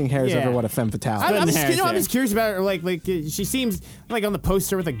 We're splitting hairs Yeah. over what a femme fatale. I'm Splitting just, hairs I'm there. just curious about her. Like she seems like on the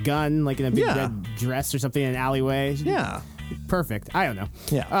poster with a gun, like in a big Yeah. red dress or something in an alleyway. Yeah. Perfect. I don't know.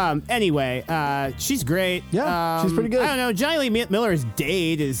 Yeah. Anyway, she's great. Yeah, she's pretty good. I don't know. Johnny Lee Miller's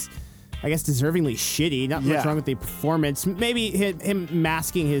Dade is, I guess, deservingly shitty. Not much Yeah. wrong with the performance. Maybe him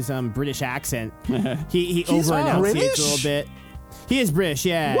masking his British accent. He He's over enunciates British? a little bit. He is British,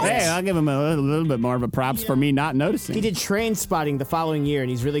 yeah. Hey, I'll give him a little bit more of a props for me not noticing. He did Train Spotting the following year, and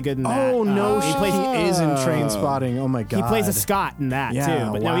he's really good in that. Oh no, he plays. he is in Train Spotting. Oh my god. He plays a Scot in that Yeah,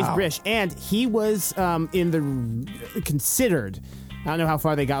 too, but no, he's wow. British, and he was in the considered. I don't know how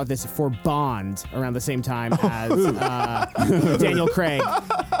far they got with this for Bond around the same time as Daniel Craig.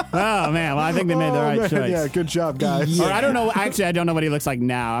 Oh, man. Well, I think they made the Oh, right man, choice. Yeah, good job, guys. Or I don't know. Actually, I don't know what he looks like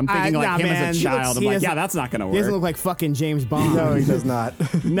now. I'm thinking like Nah, him man. as a He child. looks- I'm he like, doesn't- yeah, that's not going to He doesn't work. look like fucking James Bond. No, he does not.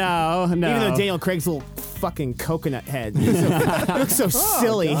 No. Even though Daniel Craig's little fucking coconut head he looks so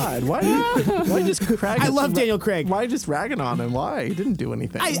silly. Oh, God, why just crag? I love Daniel Craig. Why just ragging on him? Why? He didn't do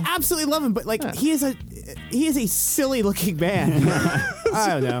anything. I absolutely love him, but like he is a silly looking man. I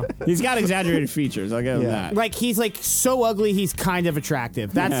don't know. He's got exaggerated features. I'll give him Yeah. that. Like he's like so ugly, he's kind of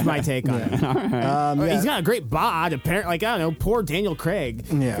attractive. That's my take on it. yeah. He's got a great bod. Apparently, like I don't know, poor Daniel Craig.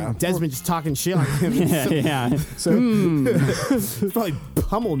 Yeah. Desmond just talking shit on him. Yeah. So He'd probably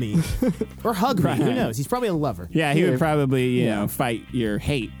pummel me or hug me. Who knows? He's probably a lover. Yeah, he Yeah. would probably, you know, fight your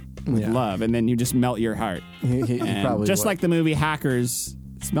hate with Yeah. love, and then you just melt your heart. he And probably just would. like the movie Hackers,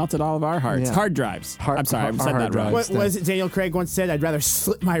 it's melted all of our hearts. Yeah. Hard drives. I'm sorry, I our said hard that wrong. drives. What was it? Daniel Craig once said, "I'd rather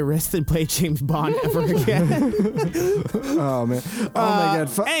slit my wrist than play James Bond ever again." Oh man! Oh my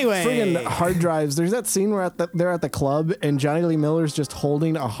god! anyway. friggin' hard drives. There's that scene where they're at the club and Johnny Lee Miller's just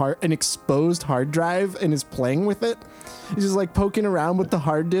holding an exposed hard drive and is playing with it. He's just like poking around with the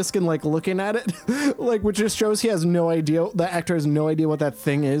hard disk and like looking at it, like which just shows he has no idea. The actor has no idea what that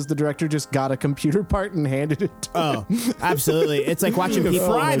thing is. The director just got a computer part and handed it to him. Oh, absolutely. It's like watching people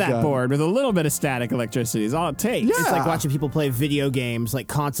Oh Fry my that God. board with a little bit of static electricity is all it takes. Yeah. It's like watching people play video games, like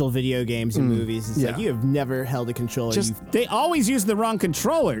console video games in movies. It's like Yeah. you have never held a controller. Just- You've- They always use the wrong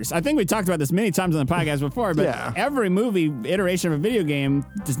controllers. I think we talked about this many times on the podcast before, but Yeah. every movie iteration of a video game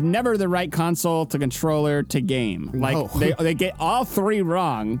is never the right console to controller to game. Like No. they get all three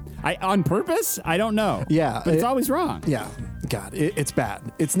wrong. On purpose? I don't know. Yeah, But it's it- always wrong. Yeah, God, it's bad.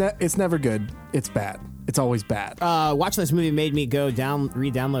 It's never good. It's bad. It's always bad. watching this movie made me go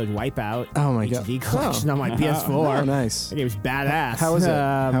re-download Wipeout. Oh my HD God. collection on my PS4. Oh, nice. That game's badass. How is it?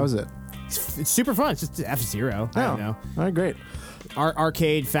 How is it? It's super fun. It's just F-Zero. I don't know. All right, great.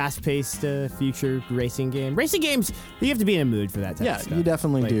 Arcade, fast-paced future racing game. Racing games, you have to be in a mood for that type Yeah, of stuff. you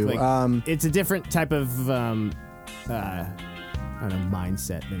definitely do. It's a different type of I don't know,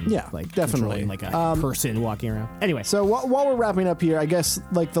 mindset than Yeah, like definitely. controlling like a person walking around. Anyway, So while we're wrapping up here, I guess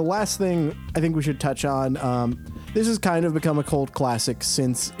like the last thing I think we should touch on. This has kind of become a cult classic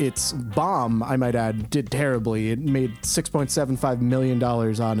since its bomb, I might add, did terribly. It made $6.75 million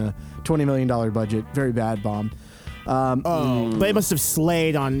on a $20 million budget. Very bad bomb. But it must have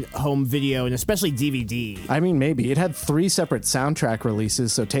slayed on home video and especially DVD. I mean, maybe. It had 3 separate soundtrack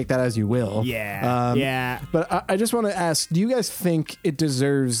releases, so take that as you will. Yeah. But I just want to ask, do you guys think it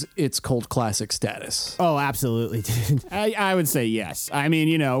deserves its cult classic status? Oh, absolutely, dude. I would say yes. I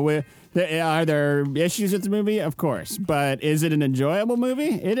mean, are there issues with the movie? Of course. But is it an enjoyable movie?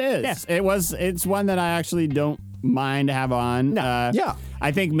 It is. Yeah. It's one that I actually don't mind to have on. No. Yeah.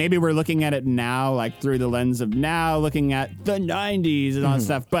 I think maybe we're looking at it now, like through the lens of now, looking at the 90s and all that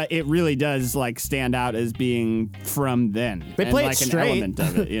stuff. But it really does like stand out as being from then. They and play it like straight. an element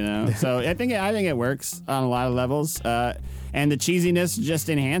of it, So I think it works on a lot of levels. And the cheesiness just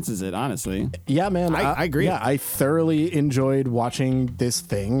enhances it, honestly. Yeah, man. I agree. Yeah, I thoroughly enjoyed watching this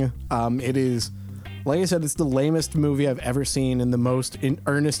thing. It is, like I said, it's the lamest movie I've ever seen in the most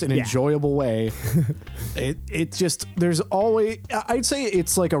earnest and enjoyable way. It just, there's always, I'd say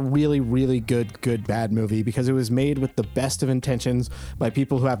it's like a really, really good, bad movie because it was made with the best of intentions by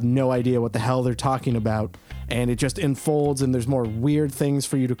people who have no idea what the hell they're talking about. And it just unfolds and there's more weird things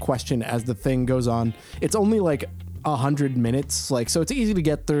for you to question as the thing goes on. It's only like 100 minutes, so it's easy to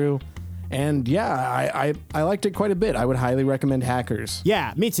get through. And yeah, I liked it quite a bit. I would highly recommend Hackers.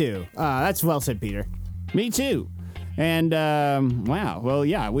 Yeah, me too. That's well said, Peter. Me too. And wow, well,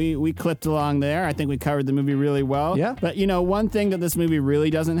 yeah, we clipped along there. I think we covered the movie really well. Yeah. But one thing that this movie really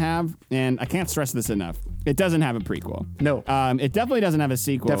doesn't have, and I can't stress this enough, it doesn't have a prequel. No. It definitely doesn't have a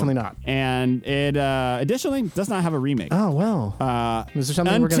sequel. Definitely not. And it additionally does not have a remake. Oh well. Is there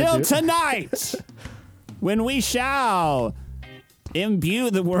something we're Until gonna do? tonight, when we shall imbue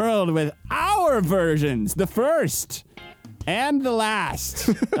the world with our versions, the first and the last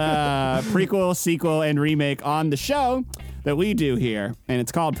prequel, sequel, and remake on the show that we do here, and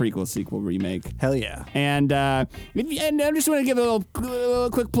it's called Prequel, Sequel, Remake. Hell yeah. And and I just want to give a little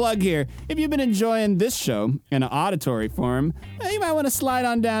quick plug here. If you've been enjoying this show in an auditory form, you might want to slide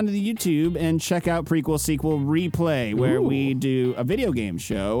on down to the YouTube and check out Prequel, Sequel, Replay, where we do a video game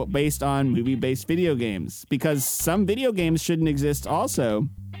show based on movie-based video games. Because some video games shouldn't exist also,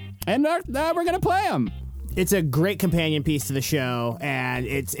 and we're going to play them. It's a great companion piece to the show, and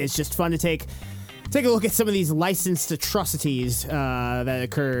it's just fun to take a look at some of these licensed atrocities that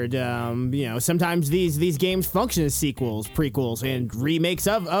occurred. Sometimes these games function as sequels, prequels, and remakes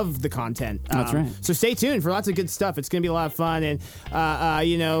of the content. That's right. So stay tuned for lots of good stuff. It's going to be a lot of fun, and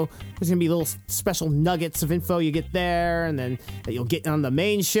there's going to be little special nuggets of info you get there, and then that you'll get on the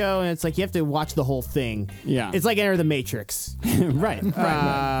main show, and it's like you have to watch the whole thing. Yeah. It's like Enter the Matrix. right.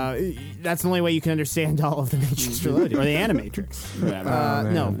 That's the only way you can understand all of the Matrix Reloaded. Or the Animatrix.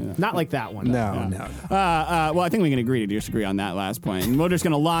 No, not like that one. No. Well, I think we can agree to disagree on that last point. And we're just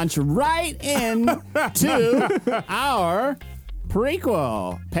going to launch right into our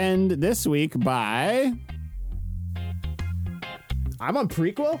prequel, penned this week by... I'm on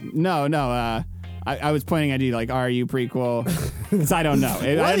prequel? No. I was pointing at you like, are you prequel? Because I don't know.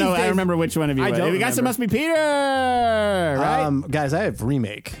 I don't know. I don't remember which one of you. I don't I guess it remember. must be Peter, right? Guys, I have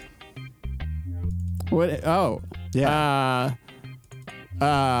remake. What? Oh. Yeah.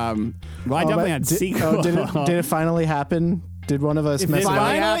 Well, I definitely had sequel. Did it finally happen? Did one of us mess it it up?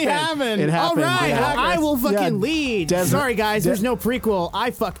 finally happened. It happened. All right, Yeah. I will fucking lead. Sorry, guys, there's no prequel.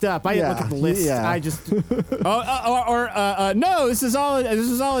 I fucked up. I didn't look at the list. Yeah. I just... No, this is all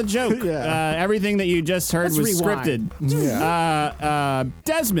a joke. Yeah. Everything that you just heard Let's was rewind. scripted. Yeah.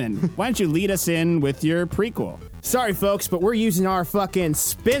 Desmond, why don't you lead us in with your prequel? Sorry, folks, but we're using our fucking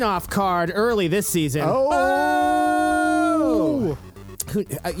spin-off card early this season. Oh.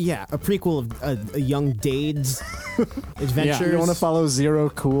 Yeah, a prequel of a young Dade's adventures. You want to follow Zero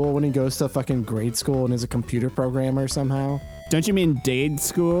Cool when he goes to fucking grade school and is a computer programmer somehow? Don't you mean Dade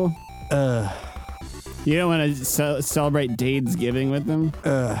School? You don't want to celebrate Dade's Giving with them?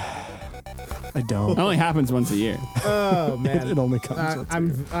 I don't. It only happens once a year. Oh man, It only comes.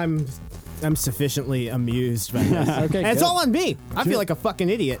 I'm sufficiently amused by this. Okay, and it's good. all on me. I feel like a fucking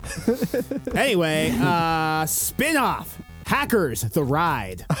idiot. Anyway, spin-off Hackers: The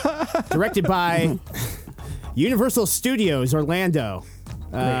Ride, directed by Universal Studios Orlando.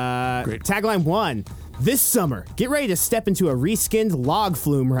 Great. Tagline 1: This summer, get ready to step into a reskinned log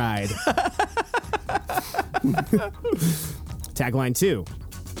flume ride. Tagline 2: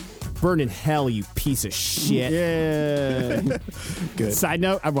 Burn in hell, you piece of shit. Yeah. Good. Side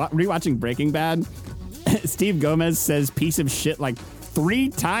note, I'm rewatching Breaking Bad. Steve Gomez says piece of shit like 3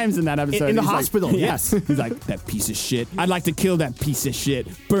 times in that episode. In the He's like- hospital, yes. He's like, that piece of shit. I'd like to kill that piece of shit.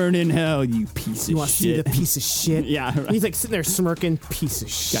 Burn in hell, you piece You of want to see shit. the piece of shit? Yeah, right. He's like sitting there smirking, piece of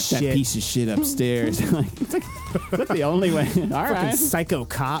Got shit. that piece of shit upstairs. Like, that's the only way. All Fucking right. psycho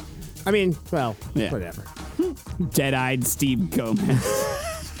cop. I mean, well, Yeah. whatever. Dead-eyed Steve Gomez.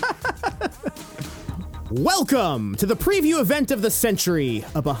 Welcome to the preview event of the century,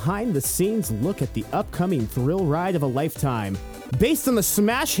 a behind-the-scenes look at the upcoming thrill ride of a lifetime, based on the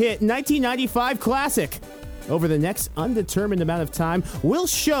smash hit 1995 classic. Over the next undetermined amount of time, we'll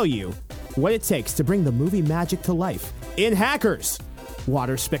show you what it takes to bring the movie magic to life in Hackers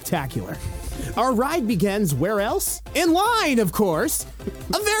Water Spectacular. Our ride begins where else? In line, of course.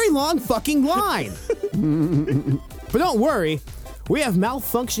 A very long fucking line. But don't worry, we have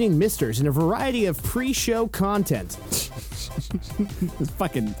malfunctioning misters and a variety of pre-show content. It's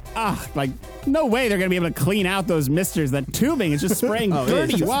fucking, like, no way they're going to be able to clean out those misters. That tubing is just spraying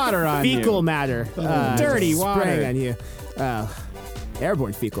dirty water on you. Fecal matter. Dirty water. Spraying on you.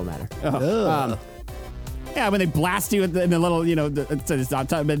 Airborne fecal matter. Yeah, when they blast you in the little, it's on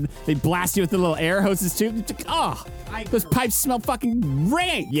top, but they blast you with the little air hoses too. Oh, those pipes smell fucking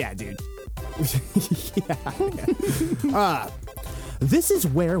rank. Yeah, dude. This is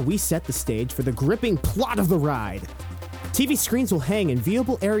where we set the stage for the gripping plot of the ride. TV screens will hang in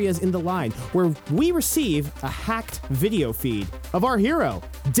viewable areas in the line where we receive a hacked video feed of our hero,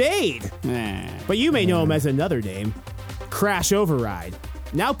 Dade. But you may know him as another name, Crash Override,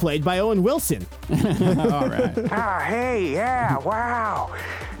 now played by Owen Wilson. All right. Hey, yeah, wow.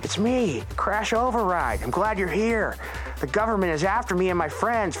 It's me, Crash Override. I'm glad you're here. The government is after me and my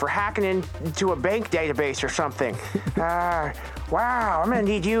friends for hacking into a bank database or something. Wow, I'm gonna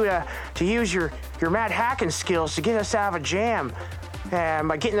need you to use your mad hacking skills to get us out of a jam.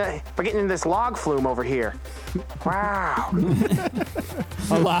 By getting in this log flume over here. Wow.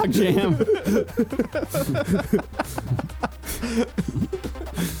 A log jam.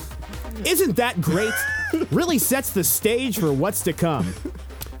 Isn't that great? Really sets the stage for what's to come.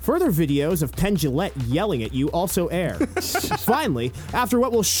 Further videos of Penn Jillette yelling at you also air. Finally, after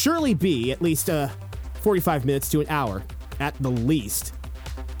what will surely be at least 45 minutes to an hour, at the least,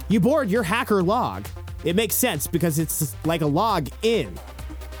 you board your hacker log. It makes sense because it's like a log in.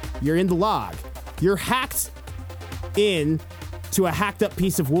 You're in the log. You're hacked in to a hacked up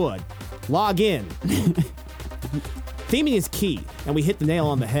piece of wood. Log in. Theming is key, and we hit the nail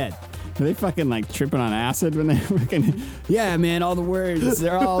on the head. Are they fucking like tripping on acid when they fucking? Yeah, man, all the words.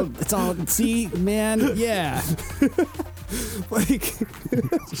 It's all. See, man, yeah. Like,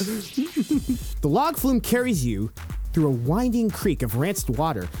 the log flume carries you through a winding creek of rancid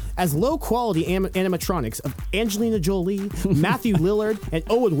water as low-quality animatronics of Angelina Jolie, Matthew Lillard, and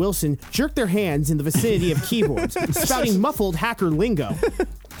Owen Wilson jerk their hands in the vicinity of keyboards, spouting muffled hacker lingo.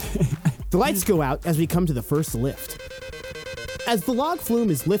 The lights go out as we come to the first lift. As the log flume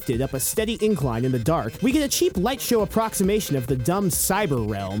is lifted up a steady incline in the dark, we get a cheap light show approximation of the dumb cyber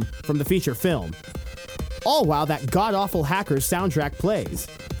realm from the feature film. All while that god-awful Hackers soundtrack plays.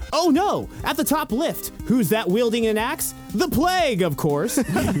 Oh no! At the top lift, who's that wielding an axe? The Plague, of course!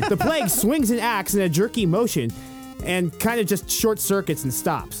 The Plague swings an axe in a jerky motion and kind of just short circuits and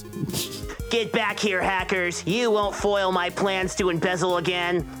stops. Get back here, hackers. You won't foil my plans to embezzle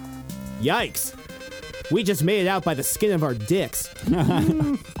again. Yikes. We just made it out by the skin of our dicks.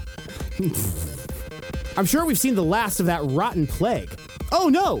 I'm sure we've seen the last of that rotten Plague. Oh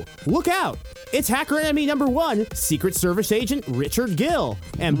no! Look out! It's hacker enemy number 1, Secret Service agent Richard Gill.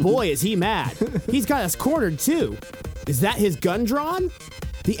 And boy, is he mad. He's got us cornered, too. Is that his gun drawn?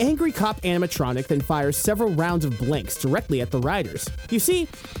 The angry cop animatronic then fires several rounds of blanks directly at the riders. You see,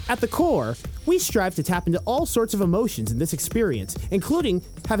 at the core, we strive to tap into all sorts of emotions in this experience, including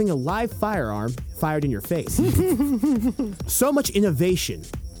having a live firearm fired in your face. So much innovation.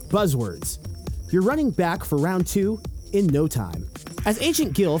 Buzzwords. You're running back for round 2 in no time. As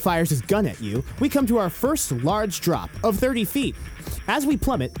Agent Gill fires his gun at you, we come to our first large drop of 30 feet. As we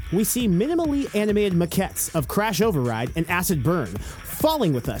plummet, we see minimally animated maquettes of Crash Override and Acid Burn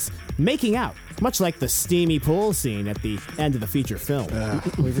falling with us, making out, much like the steamy pool scene at the end of the feature film.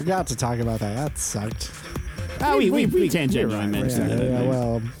 We forgot to talk about that. That sucked. We tangentially mentioned it. Yeah,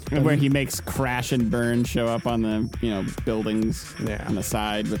 well, where he makes Crash and Burn show up on the buildings on the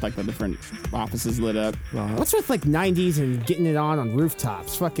side with like the different offices lit up. What's with like 90s and getting it on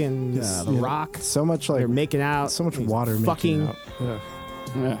rooftops? Fucking The Rock. So much like they're making out. So much water fucking making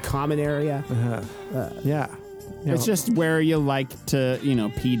out. Common area. Yeah. It's just where you like to,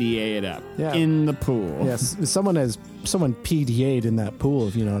 PDA it up in the pool. Yes, someone PDA'd in that pool,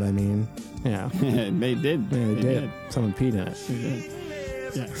 if you know what I mean. Yeah, they did. Yeah, they did. Someone peed in it.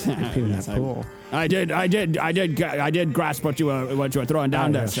 Yeah. Peed in that pool. I did grasp what you were throwing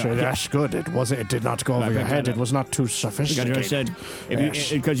down there. Sure, that's good. It did not go over your head. It was not too sophisticated. Because you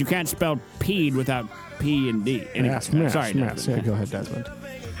said because you can't spell peed without P and D. Anyway, Yes, sorry. Yes. Yeah, go ahead, Desmond.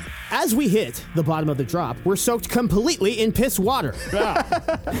 As we hit the bottom of the drop, we're soaked completely in piss water.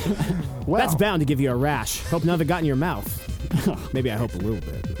 That's bound to give you a rash. Hope none of it got in your mouth. Maybe I hope a little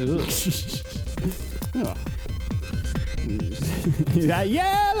bit. That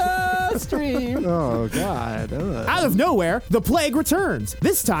yellow stream. Oh, God. Out of nowhere, the plague returns,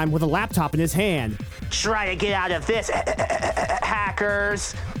 this time with a laptop in his hand. Try to get out of this,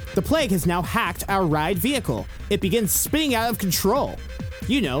 hackers. The plague has now hacked our ride vehicle. It begins spinning out of control.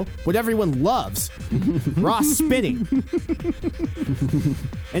 You know, what everyone loves. Raw spinning.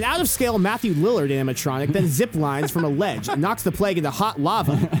 An out-of-scale Matthew Lillard animatronic then zip lines from a ledge and knocks the plague into hot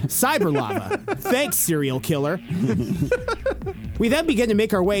lava. Cyber lava. Thanks, serial killer. We then begin to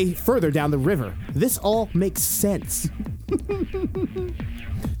make our way further down the river. This all makes sense.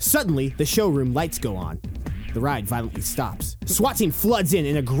 Suddenly, the showroom lights go on. The ride violently stops. SWAT team floods in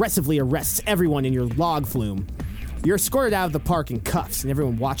and aggressively arrests everyone in your log flume. You're escorted out of the park in cuffs, and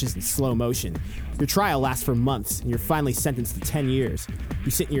everyone watches in slow motion. Your trial lasts for months, and you're finally sentenced to 10 years. You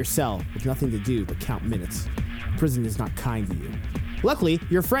sit in your cell with nothing to do but count minutes. Prison is not kind to you. Luckily,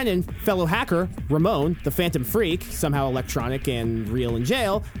 your friend and fellow hacker, Ramon, the Phantom Freak, somehow electronic and real in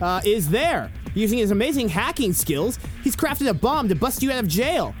jail, is there. Using his amazing hacking skills, he's crafted a bomb to bust you out of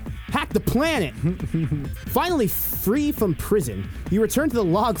jail. Hack the planet! Finally free from prison, you return to the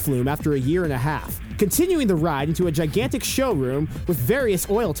log flume after a year and a half, continuing the ride into a gigantic showroom with various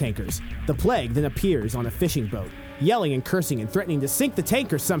oil tankers. The plague then appears on a fishing boat, yelling and cursing and threatening to sink the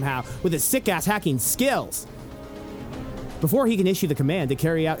tanker somehow with his sick-ass hacking skills. Before he can issue the command to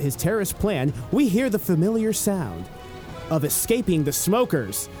carry out his terrorist plan, we hear the familiar sound of escaping the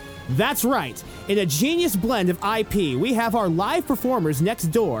smokers. That's right. In a genius blend of IP, we have our live performers next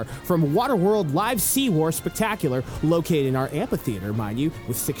door from Waterworld Live Sea War Spectacular, located in our amphitheater, mind you,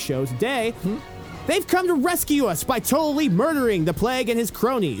 with 6 shows a day. They've come to rescue us by totally murdering the plague and his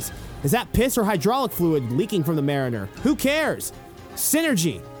cronies. Is that piss or hydraulic fluid leaking from the Mariner? Who cares?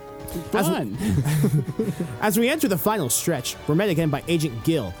 Synergy. Fun. As we enter the final stretch, we're met again by Agent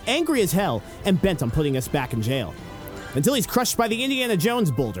Gill, angry as hell and bent on putting us back in jail. Until he's crushed by the Indiana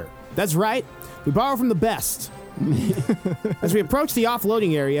Jones boulder. That's right, we borrow from the best. As we approach the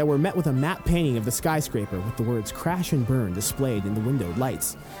offloading area, we're met with a matte painting of the skyscraper with the words Crash and Burn displayed in the window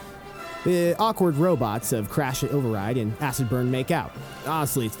lights. The awkward robots of Crash and Override and Acid Burn make out.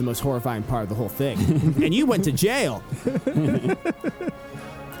 Honestly, it's the most horrifying part of the whole thing. And you went to jail.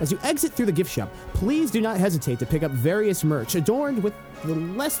 As you exit through the gift shop, please do not hesitate to pick up various merch adorned with the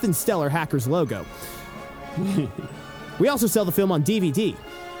less than stellar Hackers logo. We also sell the film on DVD.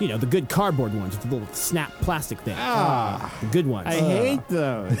 You know, the good cardboard ones with the little snap plastic thing. The good ones. I hate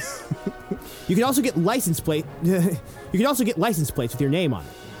those. You can also get license plate. You can also get license plates with your name on it.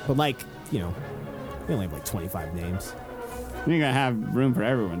 But we only have 25 names. You're gonna have room for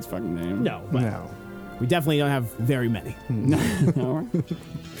everyone's fucking name. No, but we definitely don't have very many. No.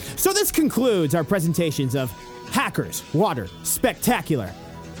 So this concludes our presentations of Hackers Water Spectacular.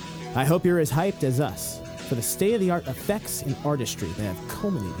 I hope you're as hyped as us for the state-of-the-art effects and artistry that have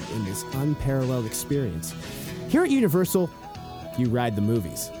culminated in this unparalleled experience. Here at Universal, you ride the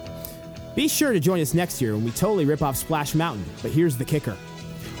movies. Be sure to join us next year when we totally rip off Splash Mountain. But here's the kicker.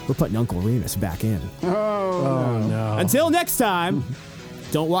 We're putting Uncle Remus back in. Oh, no. Until next time,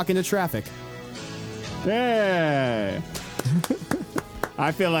 don't walk into traffic. Hey.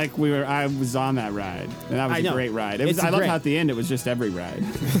 I feel like I was on that ride, and that was a great ride. I love how at the end it was just every ride.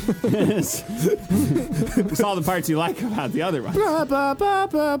 It's all the parts you like about the other one.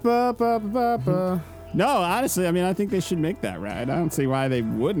 No, honestly, I mean, I think they should make that ride. I don't see why they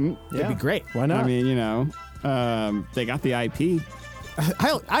wouldn't. It'd be great. Why not? I mean, they got the IP.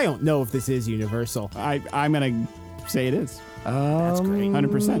 I don't know if this is Universal. I'm gonna say it is. That's great.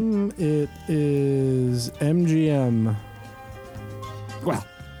 100%. It is MGM. Well,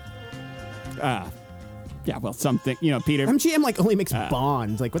 something, Peter. MGM only makes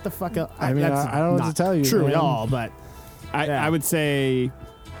Bond. What the fuck? I mean, I don't know what to tell you. True man. at all, but I would say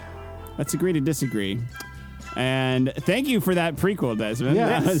let's agree to disagree. And thank you for that prequel, Desmond.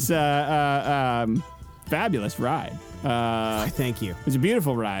 Yes. That was fabulous ride. thank you. It was a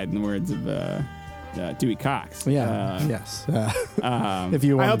beautiful ride, in the words of Dewey Cox. Yeah. Yes. If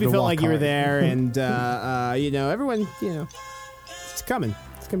you, I hope wanted you to felt walk like you were hard. there, and everyone, it's coming.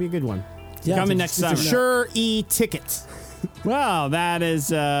 It's gonna be a good one. Yeah, Coming it's next It's a summer. sure ticket. Well, that is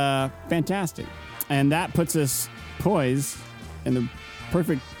fantastic. And that puts us poised in the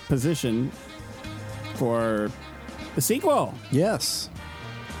perfect position for the sequel. Yes.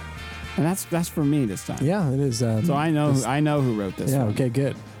 And that's for me this time. Yeah, it is. So I know who wrote this Yeah. one. Okay.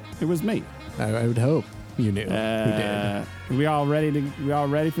 Good. It was me. I would hope. You knew. You did. We all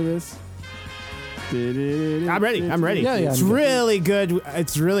ready for this? I'm ready. I'm ready. Yeah, yeah, It's I'm good. really good.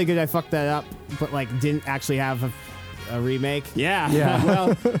 It's really good. I fucked that up, but like didn't actually have a remake. Yeah. Yeah.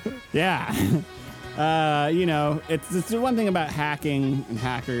 Well, yeah. You know, it's the one thing about hacking and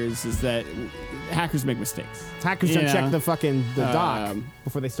hackers is that hackers make mistakes. Hackers You don't know, check the fucking doc um,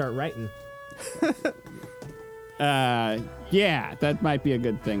 before they start writing. Yeah, that might be a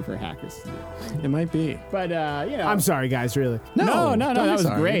good thing for hackers to do. It might be. But you know, I'm sorry, guys. Really. No, don't that be was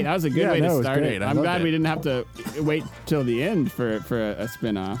sorry. great. That was a good Yeah, way no, it to was start great. it. I I'm loved glad it. we didn't have to wait till the end for a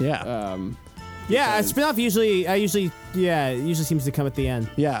spin-off. Yeah. Yeah, a Because- spinoff usually seems to come at the end.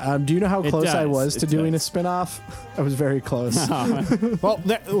 Yeah. Do you know how It close I does. was to It doing does. a spinoff? I was very close. Well,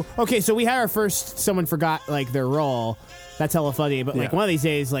 okay, so we had our first. Someone forgot like their role. That's hella funny. But like Yeah. one of these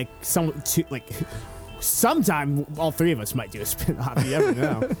days, like sometime all three of us might do a spinoff. You never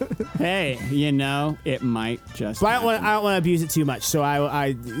know. Hey, you know, it might just. But I don't happen. want to abuse it too much. So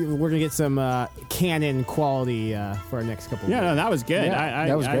we're gonna get some canon quality for our next couple. Yeah, no, that was good. Yeah,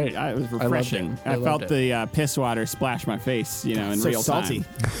 that was great. It was I loved refreshing. it. I, I loved felt it. the piss water splash my face, you know, in So real salty.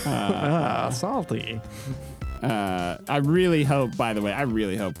 time. Salty. I really hope, by the way,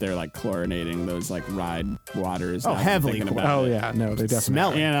 they're like chlorinating those like ride waters. Oh, now that I'm heavily thinking chlorinated. about Oh it. yeah, no, they definitely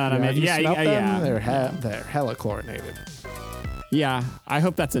Smell it. You know what I Yeah, mean? have you Yeah, smelt yeah. them? They're hella chlorinated. Yeah, I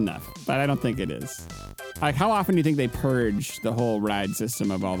hope that's enough, but I don't think it is. Like, how often do you think they purge the whole ride system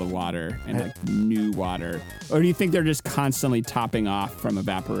of all the water and like new water, or do you think they're just constantly topping off from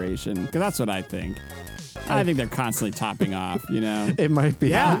evaporation? Because that's what I think. I think they're constantly topping off. You know. It might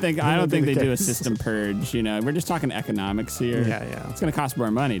be. I don't think they do a case. system purge. You know, we're just talking economics here. Yeah, yeah. It's gonna cost more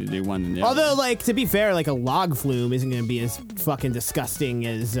money to do one than the other. Although, like to be fair, like a log flume isn't gonna be as fucking disgusting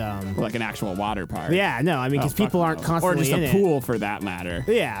as. Like an actual water park. Yeah, no, I mean because Oh, fuck people aren't no. constantly or just in a it. pool for that matter.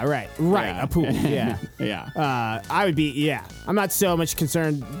 Yeah, right, Yeah. a pool. Yeah. Yeah. I would be, yeah. I'm not so much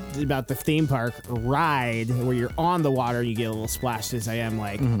concerned about the theme park ride where you're on the water and you get a little splashed as I am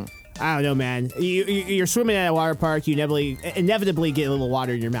like, I don't know, man. You're swimming at a water park, you inevitably get a little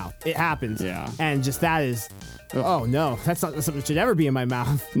water in your mouth. It happens. Yeah. And just that is, oh no, that's not something that should ever be in my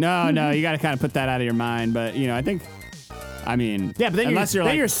mouth. No, you got to kind of put that out of your mind. But you know, I think, I mean, Yeah, but then unless you're- you're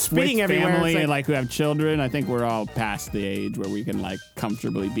then like you're spitting with everywhere, family it's and like- like who have children, I think we're all past the age where we can like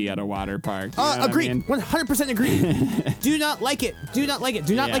comfortably be at a water park. You know what I Agreed. mean? 100% agreed. Do not like it. Do not like it.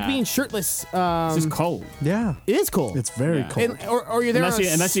 Do not like Yeah. being shirtless. It's just cold. Yeah, It is cool. it's very Yeah. cold. Or you're there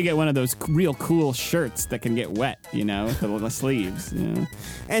Unless you get one of those real cool shirts that can get wet, you know, with the little sleeves. You know?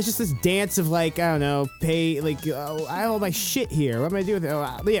 And it's just this dance of like, I don't know, pay, like, oh, I have all my shit here. What am I doing with it?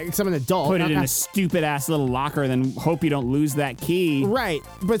 Oh, yeah, because I'm an adult. Put it in a stupid ass little locker, and then hope you don't lose that key. Right.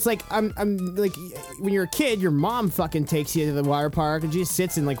 But it's like, I'm like, when you're a kid, your mom fucking takes you to the water park and she just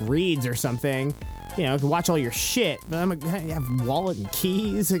sits and like reads or something. You know, to watch all your shit. But I'm like, I have wallet and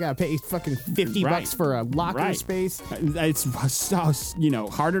keys. I gotta pay fucking $50 Right. for a locker Right. space. It's so,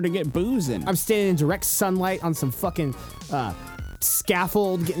 harder to get booze in. I'm standing in direct sunlight on some fucking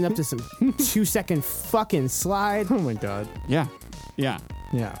scaffold, getting up to some 2-second fucking slide. Oh my god. Yeah. Yeah.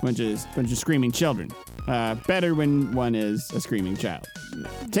 Bunch of screaming children. Better when one is a screaming child.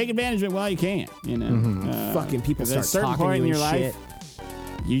 Take advantage of it while you can. You know, Fucking people 'cause at start a certain talking point to in you your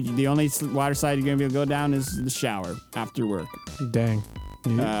and life, the only water slide you're gonna be able to go down is the shower after work. Dang.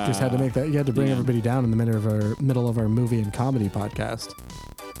 You just had to make that. You had to bring yeah. everybody down in the middle of our movie and comedy podcast.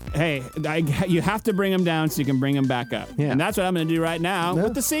 Hey, you have to bring them down so you can bring them back up. Yeah. And that's what I'm gonna do right now Yeah.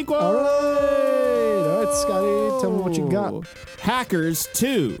 with the sequel. All right, Scotty. Tell me what you got. Hackers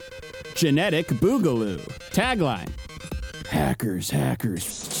 2. Genetic Boogaloo. Tagline. Hackers.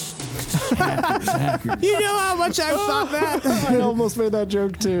 You know how much I've thought that? I almost made that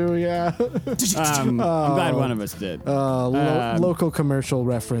joke too. Yeah. I'm glad one of us did. Local commercial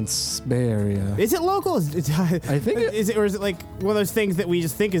reference, Bay Area. Is it local? I think it- is it, or is it like one of those things that we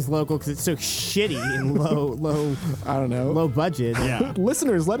just think is local because it's so shitty and low, I don't know. low budget? Yeah.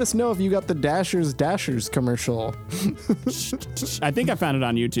 Listeners, let us know if you got the Dashers commercial. I think I found it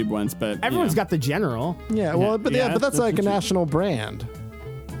on YouTube once, but Everyone's got the general. Yeah, well, but Yeah, but that's like a that's what you- national brand.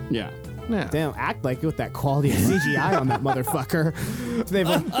 Yeah. Yeah. They don't act like it with that quality of CGI on that motherfucker. They've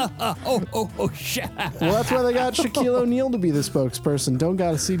Oh, shit. Well, that's why they got Shaquille O'Neal to be the spokesperson. Don't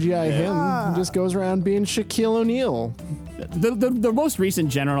gotta CGI him. He just goes around being Shaquille O'Neal. The most recent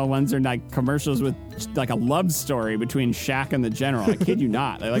General ones are like commercials with like a love story between Shaq and the General. I kid you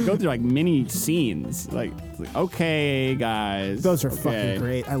not. They like go through like mini scenes. Like okay, guys. those are okay. fucking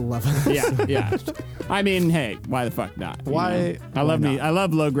great. I love them. Yeah. I mean, hey, why the fuck not? you Why- know? I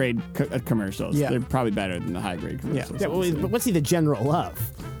love low grade commercials. Yeah. They're probably better than the high grade commercials. Yeah, well, but what's he the general of?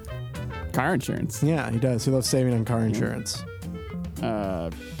 car insurance. Yeah, he does. He loves saving on car insurance. Yeah.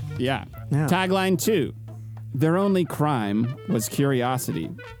 Yeah. Tagline 2. Their only crime was curiosity.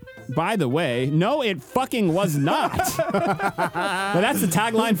 By the way, no, it fucking was not. But that's the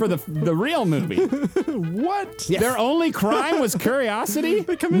tagline for the real movie. What? Yes. Their only crime was curiosity?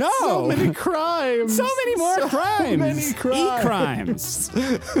 They commit No. so many crimes. So many more crimes. Many crimes.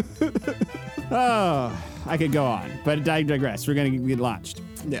 Eat crimes. Oh, I could go on, but I digress. We're going to get launched.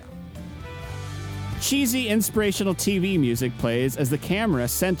 Yeah. Cheesy inspirational TV music plays as the camera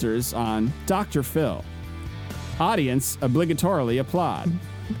centers on Dr. Phil. Audience obligatorily applaud.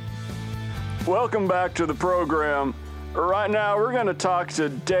 Welcome back to the program. Right now, we're going to talk to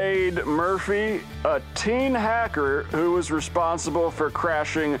Dade Murphy, a teen hacker who was responsible for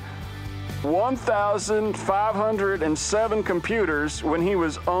crashing 1,507 computers when he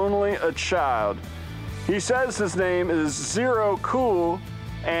was only a child. He says his name is Zero Cool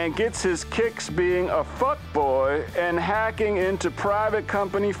and gets his kicks being a fuckboy and hacking into private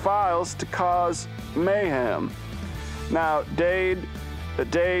company files to cause mayhem. Now, Dade,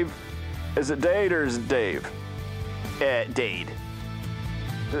 Dave, is it Dade or is it Dave? Dade.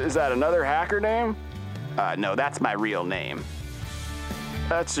 Is that another hacker name? No, that's my real name.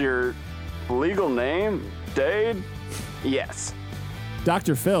 That's your legal name, Dade? Yes.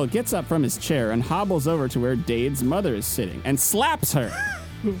 Dr. Phil gets up from his chair and hobbles over to where Dade's mother is sitting and slaps her.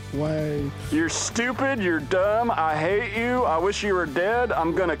 Why? You're stupid, you're dumb, I hate you, I wish you were dead,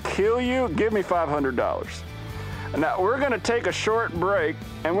 I'm gonna kill you, give me $500. Now, we're gonna take a short break,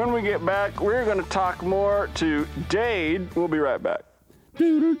 and when we get back, we're gonna talk more to Dade. We'll be right back.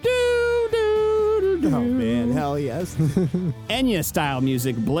 Oh, man. Hell yes. Enya-style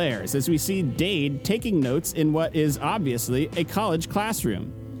music blares as we see Dade taking notes in what is obviously a college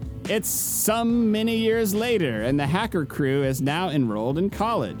classroom. It's some many years later, and the hacker crew is now enrolled in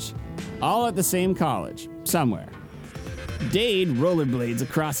college. All at the same college, somewhere. Dade rollerblades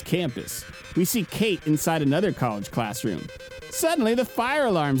across campus. We see Kate inside another college classroom. Suddenly, the fire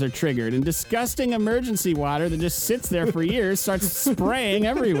alarms are triggered, and disgusting emergency water that just sits there for years starts spraying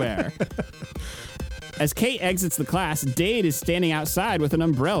everywhere. As Kate exits the class, Dade is standing outside with an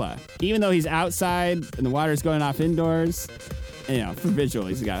umbrella. Even though he's outside and the water's going off indoors, you know, for visual,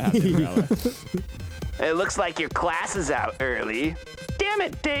 he's got to have the umbrella. It looks like your class is out early. Damn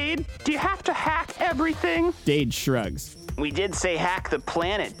it, Dade. Do you have to hack everything? Dade shrugs. We did say hack the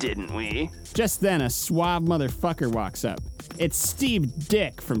planet, didn't we? Just then, a suave motherfucker walks up. It's Steve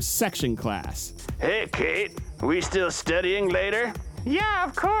Dick from section class. Hey, Kate. We still studying later? Yeah,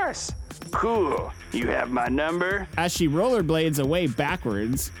 of course. Cool. You have my number? As she rollerblades away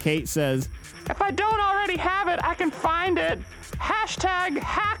backwards, Kate says, If I don't already have it, I can find it. Hashtag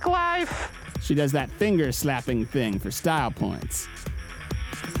hack life. she does that finger slapping thing for style points.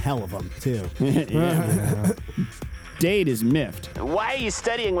 Hell of them, too. Dade is miffed. Why are you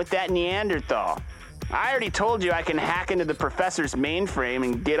studying with that Neanderthal? I already told you I can hack into the professor's mainframe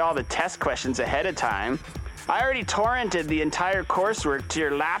and get all the test questions ahead of time. I already torrented the entire coursework to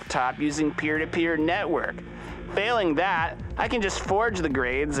your laptop using peer-to-peer network. Failing that, I can just forge the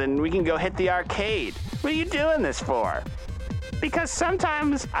grades and we can go hit the arcade. What are you doing this for? Because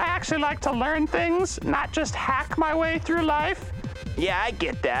sometimes I actually like to learn things, not just hack my way through life. Yeah, I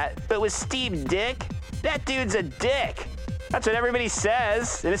get that. But with Steve Dick, that dude's a dick. That's what everybody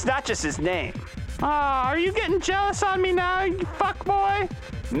says, and it's not just his name. Aw, are you getting jealous on me now, you fuckboy?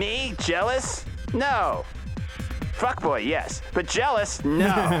 Me? Jealous? No. Fuckboy, yes. But jealous?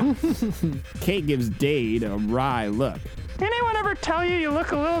 No. Kate gives Dade a wry look. Anyone ever tell you you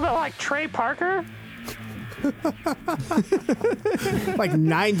look a little bit like Trey Parker? Like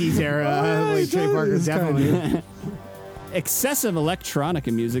 90s era. Like Trey Parker's definitely. Excessive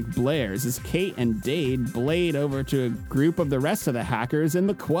electronica music blares as Kate and Dade blade over to a group of the rest of the hackers in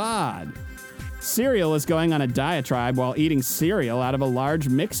the quad. Serial is going on a diatribe while eating cereal out of a large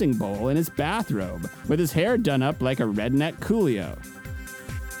mixing bowl in his bathrobe, with his hair done up like a redneck Coolio.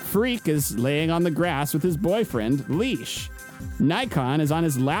 Freak is laying on the grass with his boyfriend, Leash. Nikon is on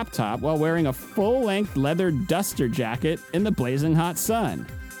his laptop while wearing a full-length leather duster jacket in the blazing hot sun.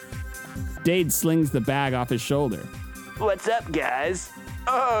 Dade slings the bag off his shoulder. What's up, guys?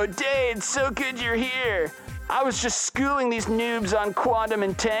 Oh, Dade, so good you're here. I was just schooling these noobs on quantum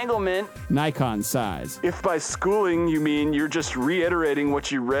entanglement. Nikon sighs. If by schooling you mean you're just reiterating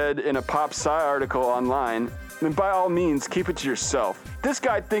what you read in a Pop Sci article online, then by all means, keep it to yourself. This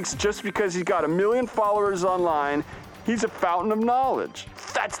guy thinks just because he's got 1 million followers online, he's a fountain of knowledge.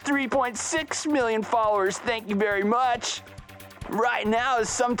 That's 3.6 million followers, thank you very much. Right now is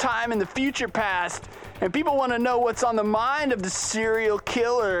sometime in the future past. and people want to know what's on the mind of the serial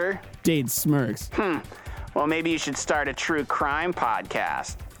killer. Dade smirks. Well, maybe you should start a true crime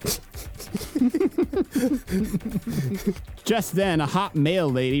podcast. Just then, a hot mail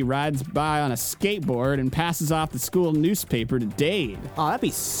lady rides by on a skateboard and passes off the school newspaper to Dade. Oh, that'd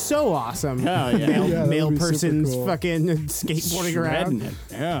be so awesome. Hell yeah. Male be super person's cool. fucking skateboarding Shredding around. it.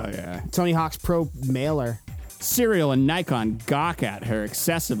 Hell yeah. Tony Hawk's Pro mailer. Serial and Nikon gawk at her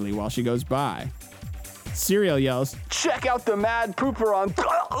excessively while she goes by. Serial yells. Check out the mad pooper on.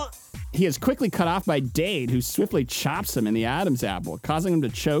 He is quickly cut off by Dade, who swiftly chops him in the Adam's apple, causing him to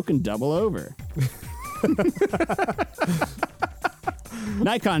choke and double over.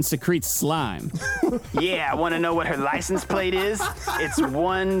 Nikon secretes slime. Yeah, want to know what her license plate is? It's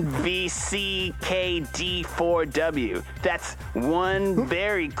 1VCKD4W. That's one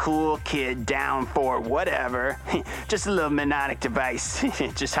very cool kid down for whatever. Just a little mnemonic device.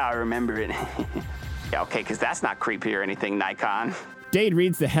 Just how I remember it. Yeah, okay, because that's not creepy or anything, Nikon. Dade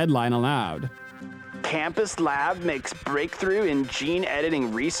reads the headline aloud. Campus lab makes breakthrough in gene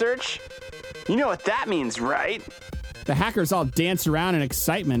editing research? You know what that means, right? The hackers all dance around in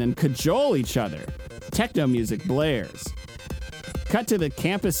excitement and cajole each other. Techno music blares. Cut to the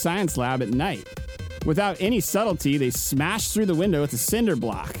campus science lab at night. Without any subtlety, they smash through the window with a cinder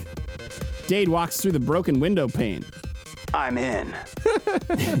block. Dade walks through the broken window pane. I'm in.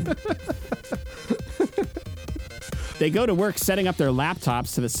 They go to work setting up their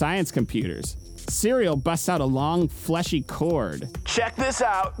laptops to the science computers. Serial busts out a long, fleshy cord. Check this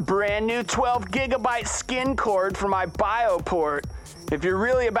out. Brand new 12 gigabyte skin cord for my BioPort. If you're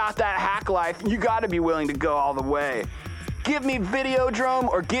really about that hack life, you gotta be willing to go all the way. Give me Videodrome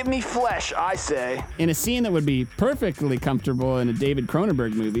or give me flesh, I say. In a scene that would be perfectly comfortable in a David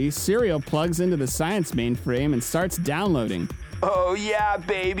Cronenberg movie, Serial plugs into the science mainframe and starts downloading. Oh yeah,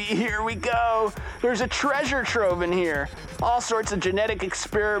 baby, here we go. There's a treasure trove in here. All sorts of genetic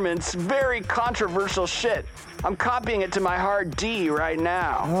experiments, very controversial shit. I'm copying it to my hard D right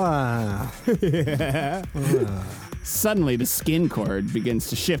now. Suddenly, the skin cord begins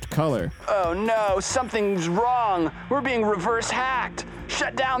to shift color. Oh no, something's wrong. We're being reverse hacked.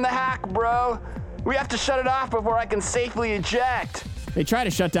 Shut down the hack, bro. We have to shut it off before I can safely eject. They try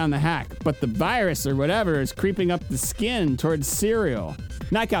to shut down the hack, but the virus or whatever is creeping up the skin towards Serial.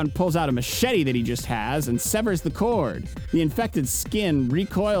 Nikon pulls out a machete that he just has and severs the cord. The infected skin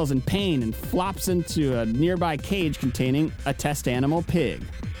recoils in pain and flops into a nearby cage containing a test animal pig.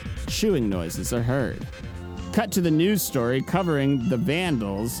 Chewing noises are heard. Cut to the news story covering the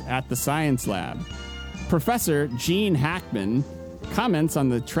vandals at the science lab. Professor Gene Hackman comments on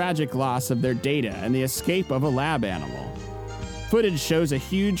the tragic loss of their data and the escape of a lab animal. Footage shows a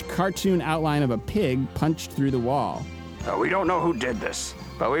huge cartoon outline of a pig punched through the wall. We don't know who did this,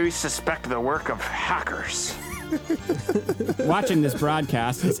 but we suspect the work of hackers. Watching this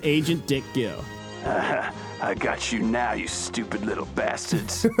broadcast is Agent Dick Gill. I got you now, you stupid little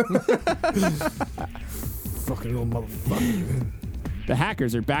bastards. Fucking little motherfucker. The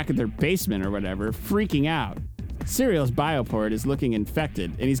hackers are back at their basement or whatever, freaking out. Serial's bioport is looking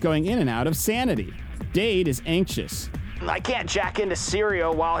infected, and he's going in and out of sanity. Dade is anxious. I can't jack into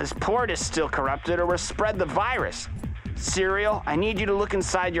Serial while his port is still corrupted or we'll spread the virus. Serial, I need you to look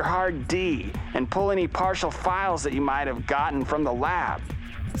inside your hard D and pull any partial files that you might have gotten from the lab.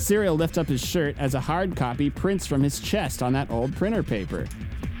 Serial lifts up his shirt as a hard copy prints from his chest on that old printer paper.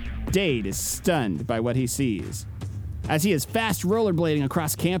 Dade is stunned by what he sees. As he is fast rollerblading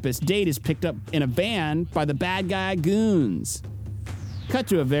across campus, Dade is picked up in a van by the bad guy goons. Cut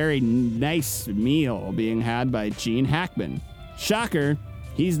to a very nice meal being had by Gene Hackman. Shocker,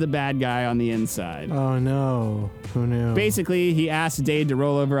 he's the bad guy on the inside. Oh no, who knew? Basically, he asks Dade to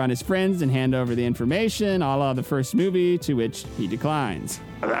roll over on his friends and hand over the information, a la the first movie, to which he declines.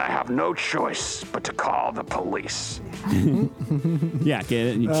 I have no choice but to call the police. Yeah, get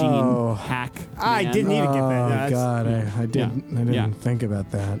it? Gene Oh. Hack. I man. didn't even get Oh that. That's- God, I didn't. Yeah. I didn't Yeah. think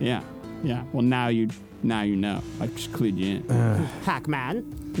about that. Yeah, yeah. Well, now you know. I just clued you in.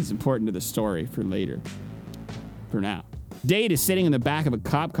 Hackman. It's important to the story for later. For now. Dade is sitting in the back of a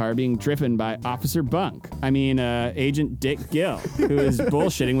cop car being driven by Officer Bunk. Agent Dick Gill, who is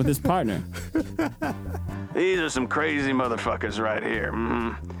bullshitting with his partner. These are some crazy motherfuckers right here.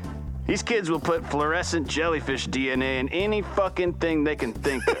 These kids will put fluorescent jellyfish DNA in any fucking thing they can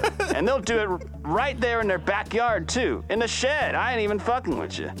think of. And they'll do it right there in their backyard, too. In the shed. I ain't even fucking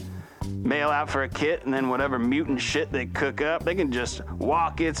with you. Mail out for a kit, and then whatever mutant shit they cook up, they can just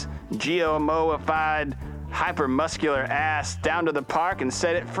walk its geomorphified, hypermuscular ass down to the park and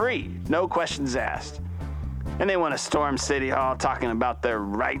set it free. No questions asked. And they want to storm City Hall talking about their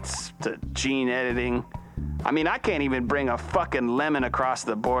rights to gene editing. I mean, I can't even bring a fucking lemon across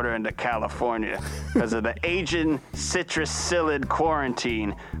the border into California because of the Asian citrus psyllid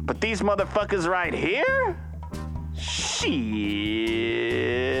quarantine. But these motherfuckers right here? Shit.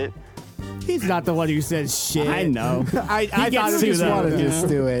 He's not the one who says shit. I know. I thought You it just was wanted to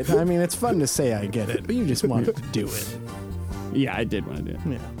do it. I mean, it's fun to say I get it, but you just wanted to do it. Yeah, I did want to do it.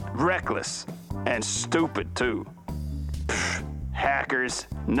 Yeah. Reckless and stupid, too. Pfft, hackers.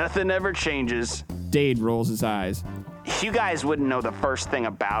 Nothing ever changes. Dade rolls his eyes. You guys wouldn't know the first thing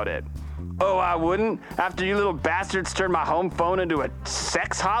about it. Oh, I wouldn't? After you little bastards turned my home phone into a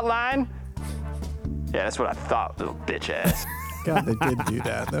sex hotline? Yeah, that's what I thought, little bitch ass. God, they did do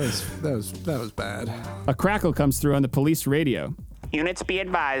that. That was bad. A crackle comes through on the police radio. Units be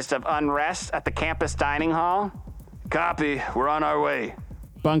advised of unrest at the campus dining hall. Copy. We're on our way.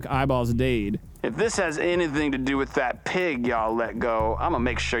 Bunk eyeballs Dade. If this has anything to do with that pig y'all let go, I'm gonna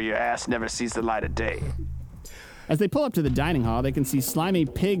make sure your ass never sees the light of day. As they pull up to the dining hall, they can see slimy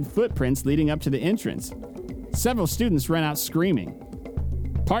pig footprints leading up to the entrance. Several students run out screaming.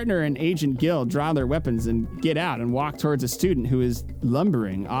 Partner and Agent Gill draw their weapons and get out and walk towards a student who is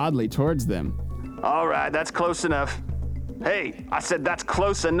lumbering oddly towards them. All right, that's close enough. Hey, I said that's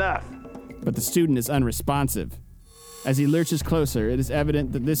close enough. But the student is unresponsive. As he lurches closer, it is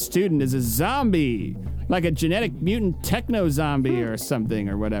evident that this student is a zombie, like a genetic mutant techno-zombie or something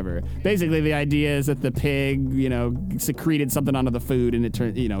or whatever. Basically, the idea is that the pig, secreted something onto the food and it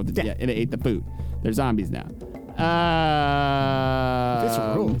turned, and it ate the food. They're zombies now. This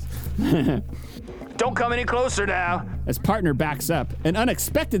rules. Don't come any closer now. As partner backs up, an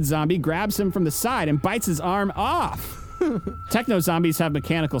unexpected zombie grabs him from the side and bites his arm off. Techno-zombies have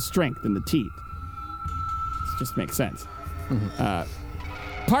mechanical strength in the teeth. This just makes sense.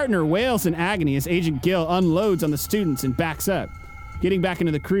 Partner wails in agony as Agent Gill unloads on the students and backs up. Getting back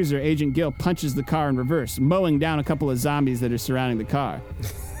into the cruiser, Agent Gill punches the car in reverse, mowing down a couple of zombies that are surrounding the car.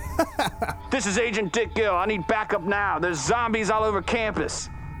 This is Agent Dick Gill. I need backup now. There's zombies all over campus.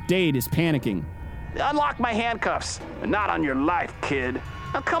 Dade is panicking. Unlock my handcuffs. Not on your life, kid.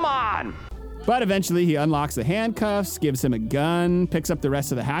 Now, come on. But eventually he unlocks the handcuffs, gives him a gun, picks up the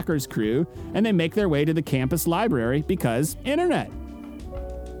rest of the hackers' crew, and they make their way to the campus library because internet.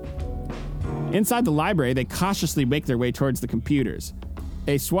 Inside the library, they cautiously make their way towards the computers.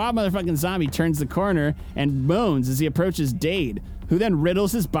 A suave motherfucking zombie turns the corner and moans as he approaches Dade, who then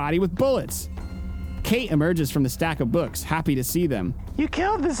riddles his body with bullets. Kate emerges from the stack of books, happy to see them. You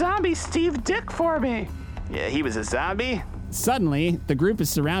killed the zombie Steve Dick for me. Yeah, he was a zombie. Suddenly, the group is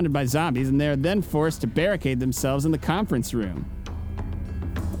surrounded by zombies, and they are then forced to barricade themselves in the conference room.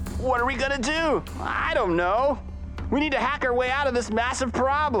 What are we gonna do? I don't know. We need to hack our way out of this massive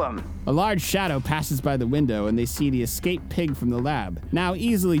problem. A large shadow passes by the window, and they see the escaped pig from the lab, now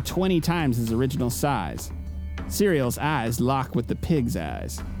easily 20 times his original size. Serial's eyes lock with the pig's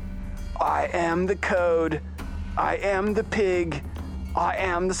eyes. I am the code. I am the pig. I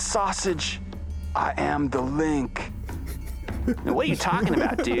am the sausage. I am the link. Now, what are you talking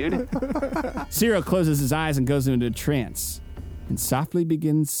about, dude? Serial closes his eyes and goes into a trance, and softly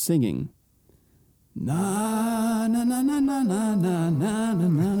begins singing. Na na na na na na na na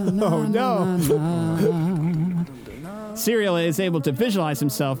na na. Oh no. Serial is able to visualize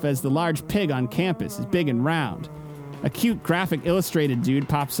himself as the large pig on campus. He's big and round. A cute graphic illustrated dude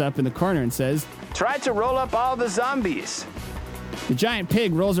pops up in the corner and says, Try to roll up all the zombies. the giant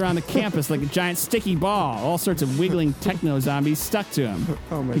pig rolls around the campus like a giant sticky ball, all sorts of wiggling techno-zombies stuck to him.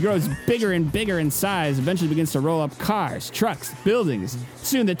 He grows bigger and bigger in size, eventually begins to roll up cars, trucks, buildings,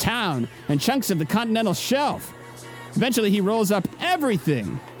 soon the town, and chunks of the continental shelf. Eventually he rolls up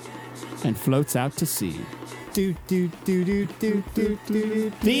everything and floats out to sea. The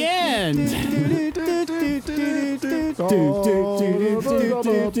end!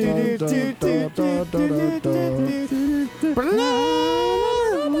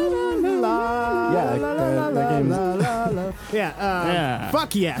 Yeah,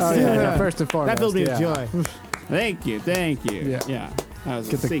 fuck yes. Oh, yeah, first and foremost. That filled me with yeah. joy. Thank you. Yeah. That was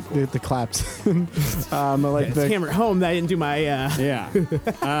Get a sequel. the claps. I like It's the hammer at home that I didn't do my. Yeah.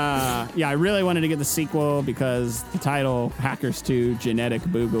 I really wanted to get the sequel because the title, Hackers 2, Genetic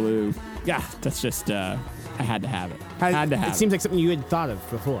Boogaloo. Yeah, that's just, I had to have it. Had to have it seems like something you had thought of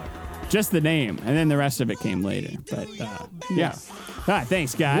before. Just the name, and then the rest of it came later. But, yeah. All right,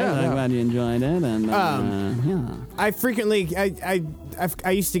 thanks, guys. Yeah, I'm yeah. glad you enjoyed it. And, yeah. I frequently, I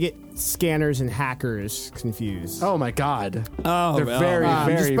used to get scanners and hackers confused. Oh my God. Oh, They're very, I've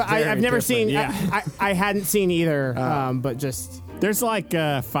never different. seen. Yeah. I hadn't seen either. But just There's like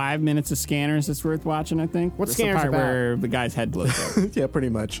 5 minutes of Scanners that's worth watching, I think. What's It's the Scanners part about? where the guy's head blows up. Yeah, pretty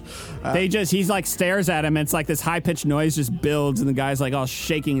much. He's like stares at him, and it's like this high-pitched noise just builds, and the guy's like all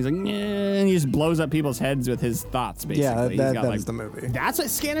shaking. He's like, "Nyeh," and he just blows up people's heads with his thoughts, basically. Yeah, He's that got, like, is the movie. That's what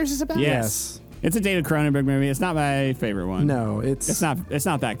Scanners is about? Yes. It's a David Cronenberg movie. It's not my favorite one. No, it's It's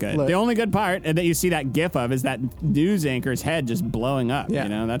not that good. Look. The only good part that you see that gif of is that news anchor's head just blowing up. Yeah. You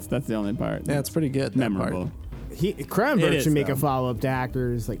know, that's the only part. Yeah, it's pretty good. that memorable. part. Cronenberg It is, should make though. a follow-up to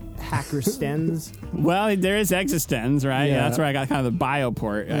Hackers, like Hacker Stens. Well, there is Existenz, right? Yeah. That's where I got kind of the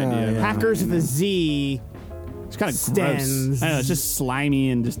bioport idea. yeah. Hackers with a Z. It's kind of Stens. gross. I don't know, it's just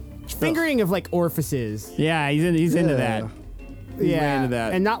slimy and just Fingering of like orifices. Yeah, he's into that. He's way Yeah, into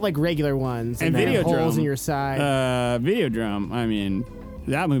that. and not like regular ones. And they have Videodrome. holes in your side. Videodrome. I mean,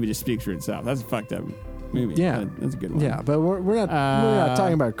 that movie just speaks for itself. That's a fucked up movie. Yeah. That's a good one. Yeah, but we're not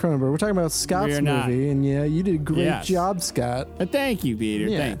talking about Cronenberg. We're talking about Scott's we're not. movie, and yeah, you did a great Yes. job, Scott. Thank you, Peter.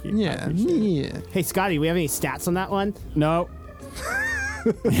 Yeah, Thank you. I yeah, appreciate it. yeah. Hey, Scotty, we have any stats on that one? No.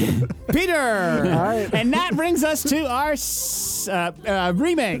 Peter! All right, And that brings us to our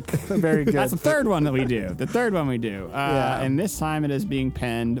remake. very good. That's the third one that we do. The third one we do. Yeah. And this time it is being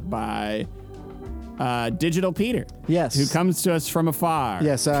penned by Digital Peter. Yes. Who comes to us from afar.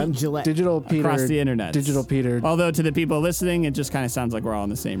 Yes, Pete Gillette. Digital Peter Across the internet. Digital Peter. Although to the people listening, it just kind of sounds like we're all in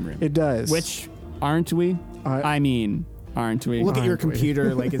the same room. It does. Which, aren't we? I mean, aren't we? Look at your Aren't we?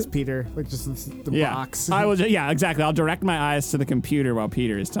 computer like it's Peter. Like just the yeah. box. I will. Yeah, exactly. I'll direct my eyes to the computer while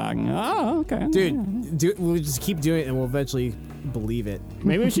Peter is talking. Oh, okay. Dude, we'll just keep doing it and we'll eventually believe it.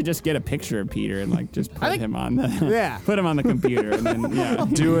 Maybe we should just get a picture of Peter and like just put him on the Yeah. put him on the computer and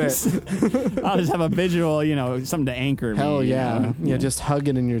then Do it. I'll just have a visual, something to anchor me. Hell you yeah. know? Yeah, just hug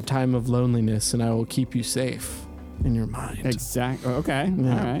it in your time of loneliness, and I will keep you safe in your mind. Exactly. Okay.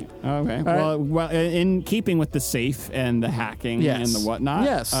 Yeah. All right. Okay. Well, in keeping with the safe and the hacking Yes. and the whatnot.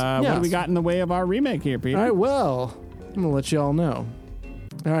 Yes. What Yes. do we got in the way of our remake here, Peter? All right, well, I'm going to let you all know.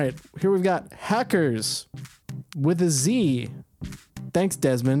 All right, here we've got Hackers with a Z. Thanks,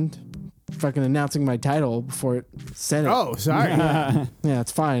 Desmond. Fucking announcing my title before it said it. Oh, sorry. Yeah,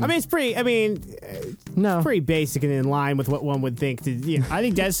 it's fine. I mean, it's no. pretty basic and in line with what one would think to, I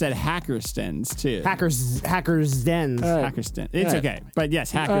think Des said Hackerstens too. Hackers Dens. All right. Hackersten. It's All right. okay. But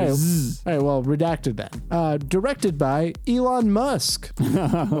yes, All right. Hackers. All right, well, redacted that. Directed by Elon Musk.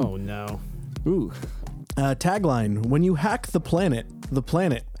 Oh, no. Ooh. Tagline: When you hack the planet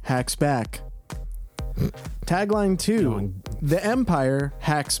hacks back. Tagline 2: The Empire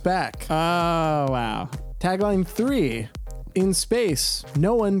hacks back. Oh, wow. Tagline 3: In space,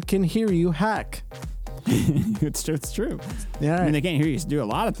 no one can hear you hack. It's true. Yeah, I mean, they can't hear you do a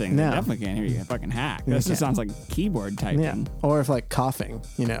lot of things. No. They definitely can't hear you fucking hack. This just sounds like keyboard typing. yeah. Or if like coughing,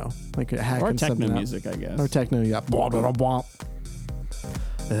 like you're hacking Or techno something up. music, I guess. Or techno, yeah. Blah, blah, blah, blah.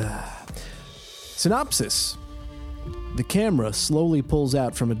 Synopsis. The camera slowly pulls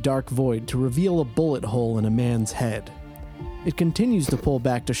out from a dark void to reveal a bullet hole in a man's head. It continues to pull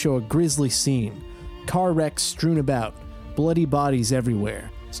back to show a grisly scene. Car wrecks strewn about, bloody bodies everywhere,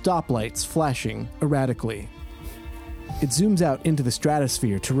 stoplights flashing erratically. It zooms out into the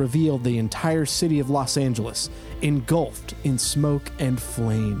stratosphere to reveal the entire city of Los Angeles, engulfed in smoke and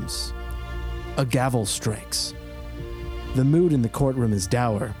flames. A gavel strikes. The mood in the courtroom is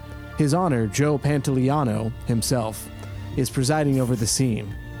dour. His Honor, Joe Pantoliano, himself, is presiding over the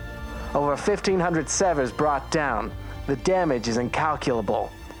scene. Over 1,500 severs brought down. The damage is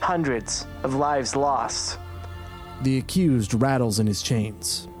incalculable. Hundreds of lives lost. The accused rattles in his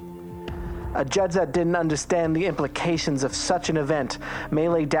chains. A judge that didn't understand the implications of such an event may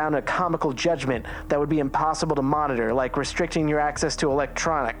lay down a comical judgment that would be impossible to monitor, like restricting your access to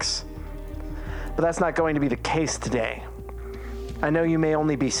electronics. But that's not going to be the case today. I know you may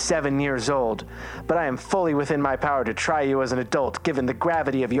only be 7 years old, but I am fully within my power to try you as an adult given the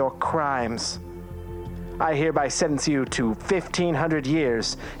gravity of your crimes. I hereby sentence you to 1,500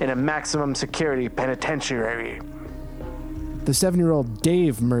 years in a maximum security penitentiary. The 7-year-old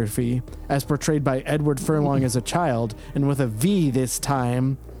Dave Murphy, as portrayed by Edward Furlong as a child, and with a V this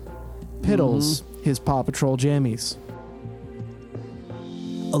time, piddles his Paw Patrol jammies.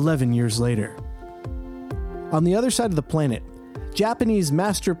 11 years later. On the other side of the planet, Japanese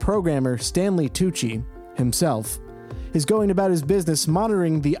master programmer Stanley Tucci, himself, is going about his business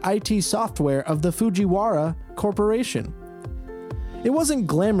monitoring the IT software of the Fujiwara Corporation. It wasn't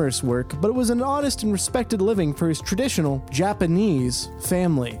glamorous work, but it was an honest and respected living for his traditional Japanese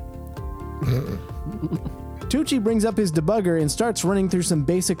family. Tucci brings up his debugger and starts running through some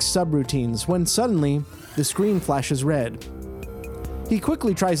basic subroutines when suddenly the screen flashes red. He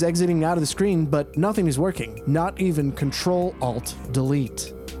quickly tries exiting out of the screen, but nothing is working. Not even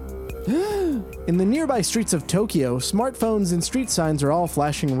Control-Alt-Delete. In the nearby streets of Tokyo, smartphones and street signs are all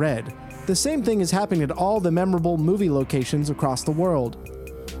flashing red. The same thing is happening at all the memorable movie locations across the world.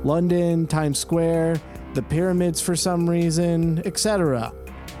 London, Times Square, the pyramids for some reason, etc.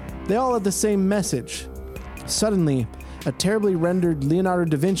 They all have the same message. Suddenly, a terribly rendered Leonardo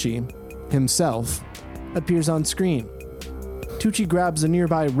da Vinci, himself, appears on screen. Tucci grabs a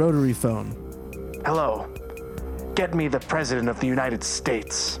nearby rotary phone. Hello. Get me the President of the United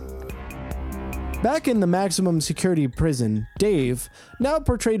States. Back in the maximum security prison, Dave, now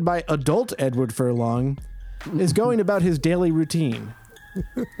portrayed by adult Edward Furlong, is going about his daily routine.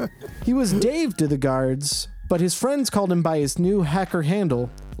 He was Dave to the guards, but his friends called him by his new hacker handle,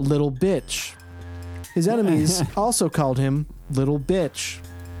 Little Bitch. His enemies also called him Little Bitch.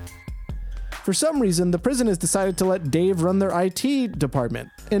 For some reason, the prison has decided to let Dave run their IT department,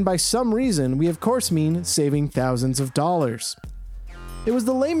 and by some reason, we of course mean saving thousands of dollars. It was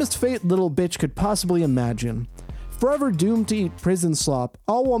the lamest fate Little Bitch could possibly imagine. Forever doomed to eat prison slop,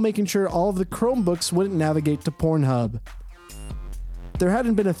 all while making sure all of the Chromebooks wouldn't navigate to Pornhub. There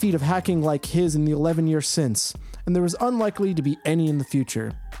hadn't been a feat of hacking like his in the 11 years since, and there was unlikely to be any in the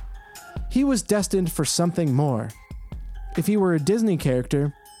future. He was destined for something more. If he were a Disney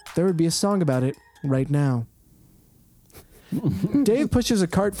character, there would be a song about it right now. Dave pushes a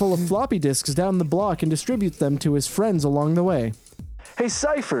cart full of floppy disks down the block and distributes them to his friends along the way. Hey,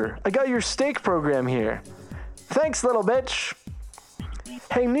 Cypher, I got your steak program here. Thanks, little bitch.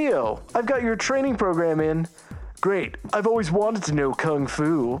 Hey, Neo, I've got your training program in. Great, I've always wanted to know Kung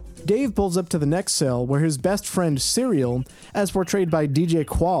Fu. Dave pulls up to the next cell where his best friend Serial, as portrayed by DJ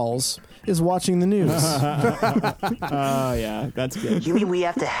Qualls, is watching the news. Oh, yeah, that's good. You mean we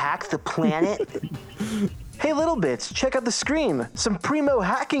have to hack the planet? Hey, little bits, check out the screen. Some primo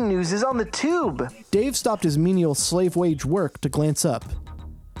hacking news is on the tube. Dave stopped his menial slave wage work to glance up.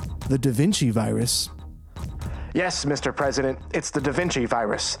 The Da Vinci virus. Yes, Mr. President, it's the Da Vinci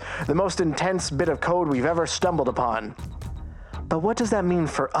virus, the most intense bit of code we've ever stumbled upon. But what does that mean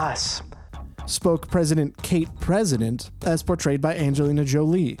for us? Spoke President Kate President, as portrayed by Angelina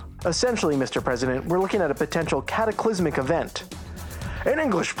Jolie. Essentially, Mr. President, we're looking at a potential cataclysmic event. In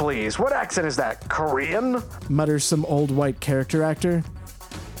English, please. What accent is that? Korean? Mutters some old white character actor.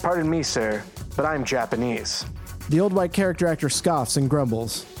 Pardon me, sir, but I'm Japanese. The old white character actor scoffs and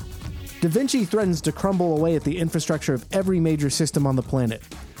grumbles. Da Vinci threatens to crumble away at the infrastructure of every major system on the planet.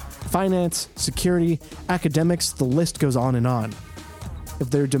 Finance, security, academics, the list goes on and on.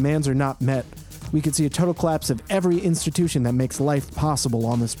 If their demands are not met, we could see a total collapse of every institution that makes life possible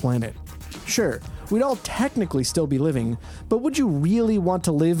on this planet. Sure, we'd all technically still be living, but would you really want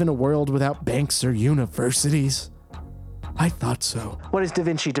to live in a world without banks or universities? I thought so. What is Da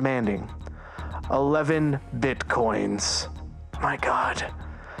Vinci demanding? 11 bitcoins. My God.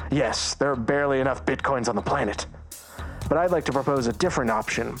 Yes, there are barely enough bitcoins on the planet. But I'd like to propose a different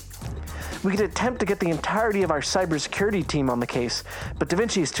option. We could attempt to get the entirety of our cybersecurity team on the case, but Da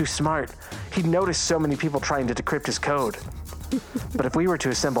Vinci is too smart. He'd notice so many people trying to decrypt his code. But if we were to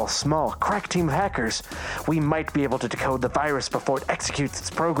assemble a small, crack team of hackers, we might be able to decode the virus before it executes its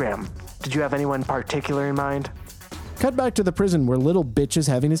program. Did you have anyone particular in mind? Cut back to the prison where Little Bitch is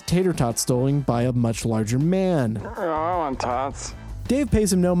having his tater tots stolen by a much larger man. Oh, I want tots. Dave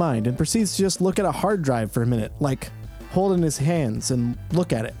pays him no mind and proceeds to just look at a hard drive for a minute, like hold in his hands and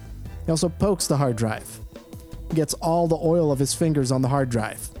look at it. He also pokes the hard drive. He gets all the oil of his fingers on the hard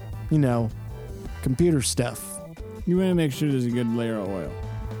drive. You know, computer stuff. You want to make sure there's a good layer of oil.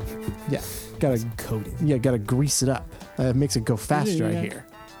 Yeah, gotta Coated. Yeah, gotta grease it up. It makes it go faster, I Yeah. hear.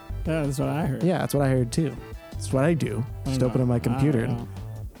 Yeah, that's what I heard. Yeah, that's what I heard too. That's what I do. Just open up my computer I don't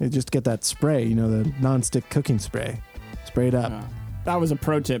and just get that spray, you know, the non-stick cooking spray. Spray it up. know. That was a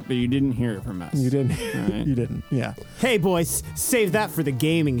pro tip, but you didn't hear it from us. You didn't. All right. You didn't. Yeah. Hey, boys, save that for the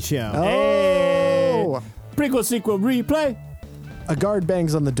gaming show. Oh! Prequel, sequel, replay. A guard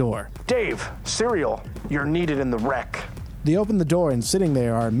bangs on the door. Dave, Serial, you're needed in the wreck. They open the door, and sitting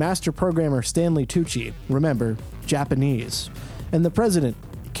there are master programmer Stanley Tucci, remember, Japanese, and the president,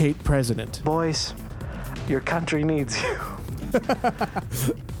 Kate President. Boys, your country needs you.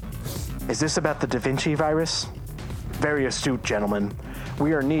 Is this about the Da Vinci virus? Very astute, gentlemen.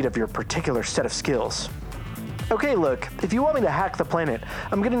 We are in need of your particular set of skills. Okay, look, if you want me to hack the planet,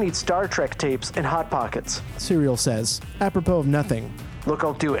 I'm gonna need Star Trek tapes and Hot Pockets. Serial says, apropos of nothing. Look,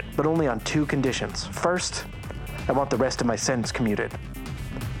 I'll do it, but only on 2 conditions. First, I want the rest of my sentence commuted.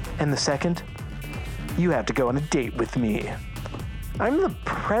 And the second, you have to go on a date with me. I'm the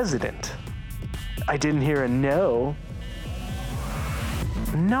president. I didn't hear a no.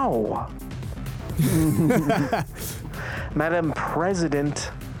 No. Madam President.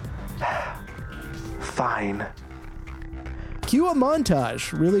 Fine. Cue a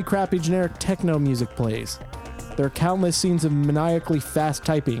montage. Really crappy generic techno music plays. There are countless scenes of maniacally fast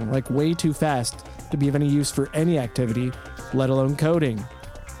typing, like way too fast to be of any use for any activity, let alone coding.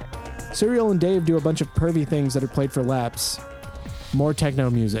 Serial and Dave do a bunch of pervy things that are played for laughs. More techno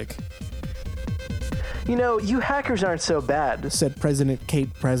music, You know, you hackers aren't so bad. said President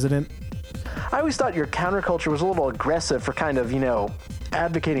Kate President. I always thought your counterculture was a little aggressive for kind of,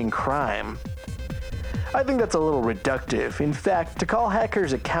 advocating crime. I think that's a little reductive. In fact, to call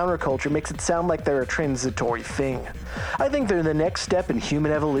hackers a counterculture makes it sound like they're a transitory thing. I think they're the next step in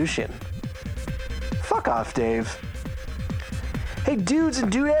human evolution. Fuck off, Dave. Hey, dudes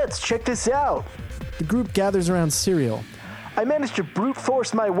and dudettes, check this out. The group gathers around Serial. I managed to brute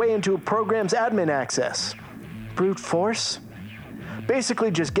force my way into a program's admin access. Brute force?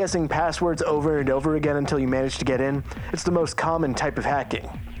 Basically just guessing passwords over and over again until you manage to get in. It's the most common type of hacking.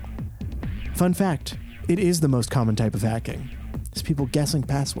 Fun fact, it is the most common type of hacking. It's people guessing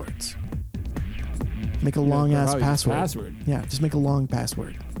passwords. Make a long-ass probably just password. password. Yeah, just make a long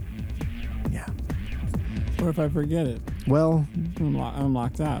password. Yeah. What if I forget it? Well, I'm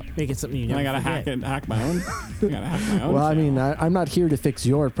locked out. Make it something you And never I gotta forget. hack my own. I gotta hack my own. well, I channel. mean, I'm not here to fix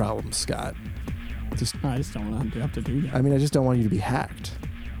your problems, Scott. I just don't want to have to do that. I mean, I just don't want you to be hacked.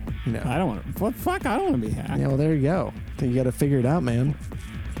 You know. I don't want to. What fuck? I don't want to be hacked. Yeah, well, there you go. Then you got to figure it out, man.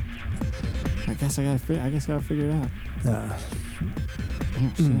 I guess I gotta figure it out. Uh,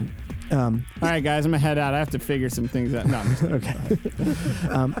 Oh, shit. All right, guys, I'm gonna head out. I have to figure some things out. No, I'm just, okay.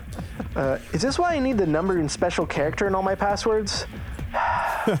 Is this why I need the number and special character in all my passwords?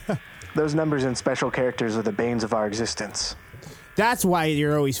 Those numbers and special characters are the banes of our existence. That's why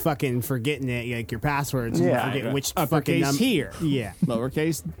you're always fucking forgetting it, like your passwords. And Yeah, forget which uppercase fucking here, Yeah.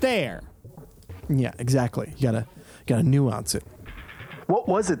 lowercase there. Yeah, exactly. You gotta nuance it. What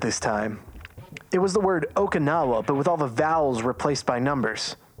was it this time? It was the word Okinawa, but with all the vowels replaced by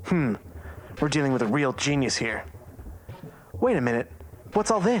numbers. We're dealing with a real genius here. Wait a minute.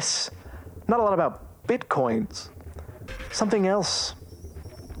 What's all this? Not a lot about bitcoins. Something else.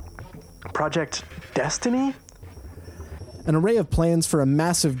 Project Destiny? An array of plans for a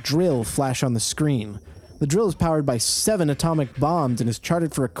massive drill flash on the screen. The drill is powered by 7 atomic bombs and is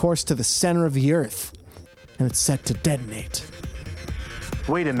charted for a course to the center of the Earth. And it's set to detonate.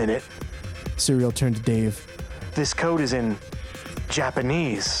 Wait a minute. Serial turned to Dave. This code is in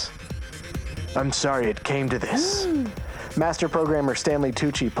Japanese. I'm sorry it came to this. Master programmer Stanley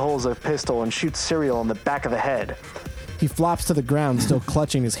Tucci pulls a pistol and shoots Serial in the back of the head. He flops to the ground, still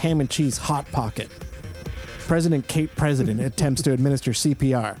clutching his ham and cheese hot pocket. President Kate President attempts to administer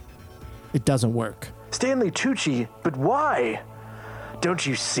CPR. It doesn't work. Stanley Tucci, but why? Don't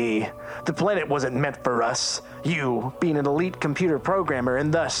you see? The planet wasn't meant for us. You, being an elite computer programmer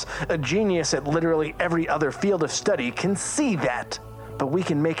and thus a genius at literally every other field of study, can see that. But we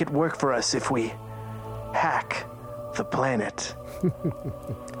can make it work for us if we hack the planet.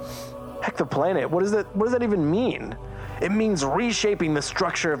 Hack the planet? What does that even mean? It means reshaping the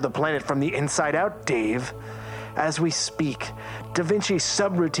structure of the planet from the inside out, Dave. As we speak, Da Vinci's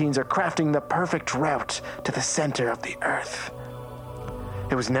subroutines are crafting the perfect route to the center of the Earth.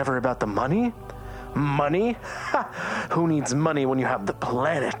 It was never about the money? Money? Ha! Who needs money when you have the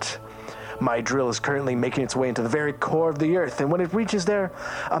planet? My drill is currently making its way into the very core of the Earth, and when it reaches there,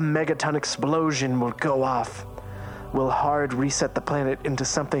 a megaton explosion will go off. We'll hard reset the planet into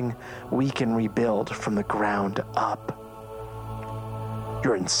something we can rebuild from the ground up.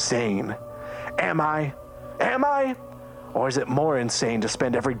 You're insane. Am I? Am I? Or is it more insane to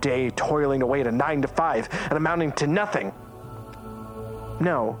spend every day toiling away at a 9 to 5 and amounting to nothing?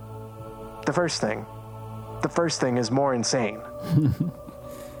 No. The first thing. The first thing is more insane.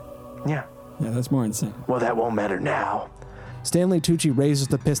 Yeah. Yeah, that's more insane. Well, that won't matter now. Stanley Tucci raises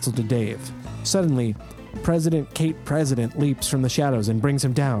the pistol to Dave. Suddenly, President Kate President leaps from the shadows and brings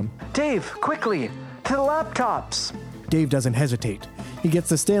him down. Dave, quickly! To the laptops! Dave doesn't hesitate. He gets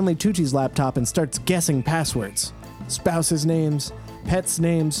to Stanley Tucci's laptop and starts guessing passwords. Spouses' names, pets'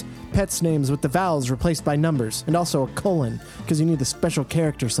 names with the vowels replaced by numbers, and also a colon, because you need the special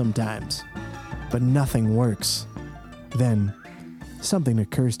character sometimes. But nothing works. Then, something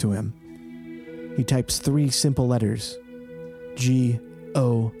occurs to him. He types 3 simple letters.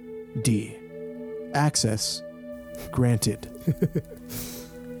 G-O-D. Access granted.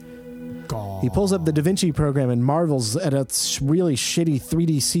 He pulls up the Da Vinci program and marvels at its really shitty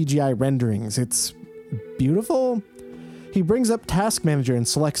 3D CGI renderings. It's beautiful. He brings up Task Manager and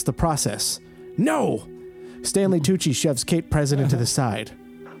selects the process. No! Stanley Tucci shoves Kate President to the side.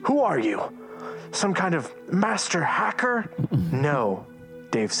 Who are you? Some kind of master hacker? No,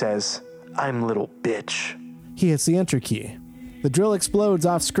 Dave says. I'm little bitch. He hits the enter key. The drill explodes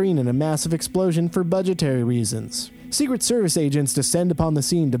off screen in a massive explosion for budgetary reasons. Secret Service agents descend upon the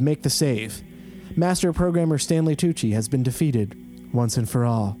scene to make the save. Master programmer Stanley Tucci has been defeated, once and for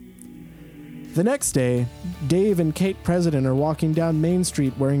all. The next day, Dave and Kate President are walking down Main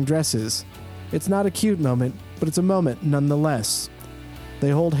Street wearing dresses. It's not a cute moment, but it's a moment nonetheless. They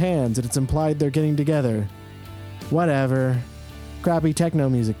hold hands and it's implied they're getting together. Whatever. Crappy techno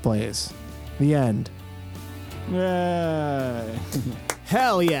music plays. The end.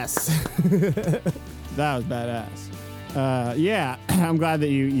 Hell yes. That was badass. Yeah, I'm glad that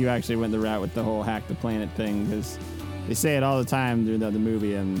you actually went the route with the whole hack the planet thing, because they say it all the time during the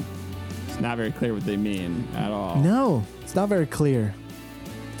movie, and it's not very clear what they mean at all. No, it's not very clear.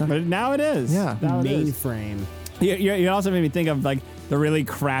 But now it is. Yeah. Now it is. Mainframe. You also made me think of like the really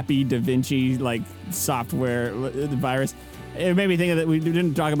crappy Da Vinci like software, the virus. It made me think of that. We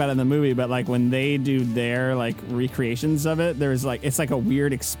didn't talk about it in the movie, but like when they do their like recreations of it, there's like it's like a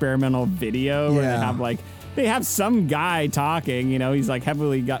weird experimental video where they have some guy talking, you know, he's like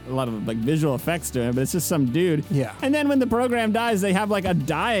heavily got a lot of like visual effects to him, but it's just some dude. Yeah. And then when the program dies, they have like a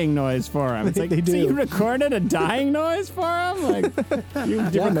dying noise for him. It's like, They do. So you recorded a dying noise for him? Like, you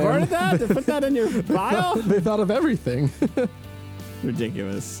recorded that? To put that in your file? They thought of everything.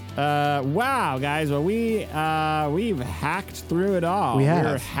 Ridiculous. Wow, guys. Well, we've hacked through it all. We have.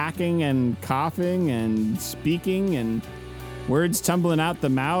 We're hacking and coughing and speaking and words tumbling out the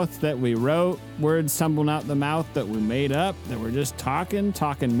mouth that we wrote, words tumbling out the mouth that we made up, that we're just talking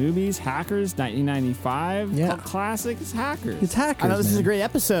movies, Hackers, 1995. Yeah. Cult classic. It's Hackers. It's hackers. I know this is a man. great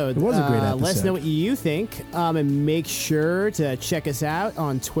episode. It was a great episode. Let us know what you think, and make sure to check us out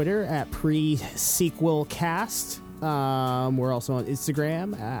on Twitter at PreSequelCast. We're also on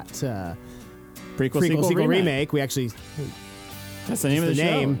Instagram at Prequel, sequel, remake. We actually That's the name of the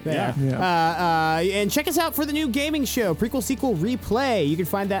name. show. Yeah. And check us out for the new gaming show, Prequel Sequel Replay. You can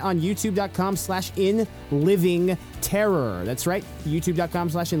find that on youtube.com/InLivingTerror. That's right,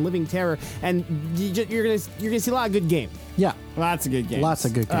 youtube.com/InLivingTerror. And you're gonna see a lot of good game. Yeah. Lots of good games. Lots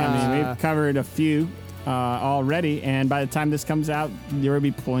of good games. I mean, we've covered a few already, and by the time this comes out, there will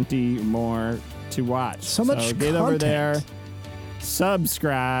be plenty more to watch. So much get over content. there,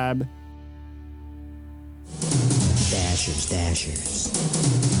 subscribe. Dashers.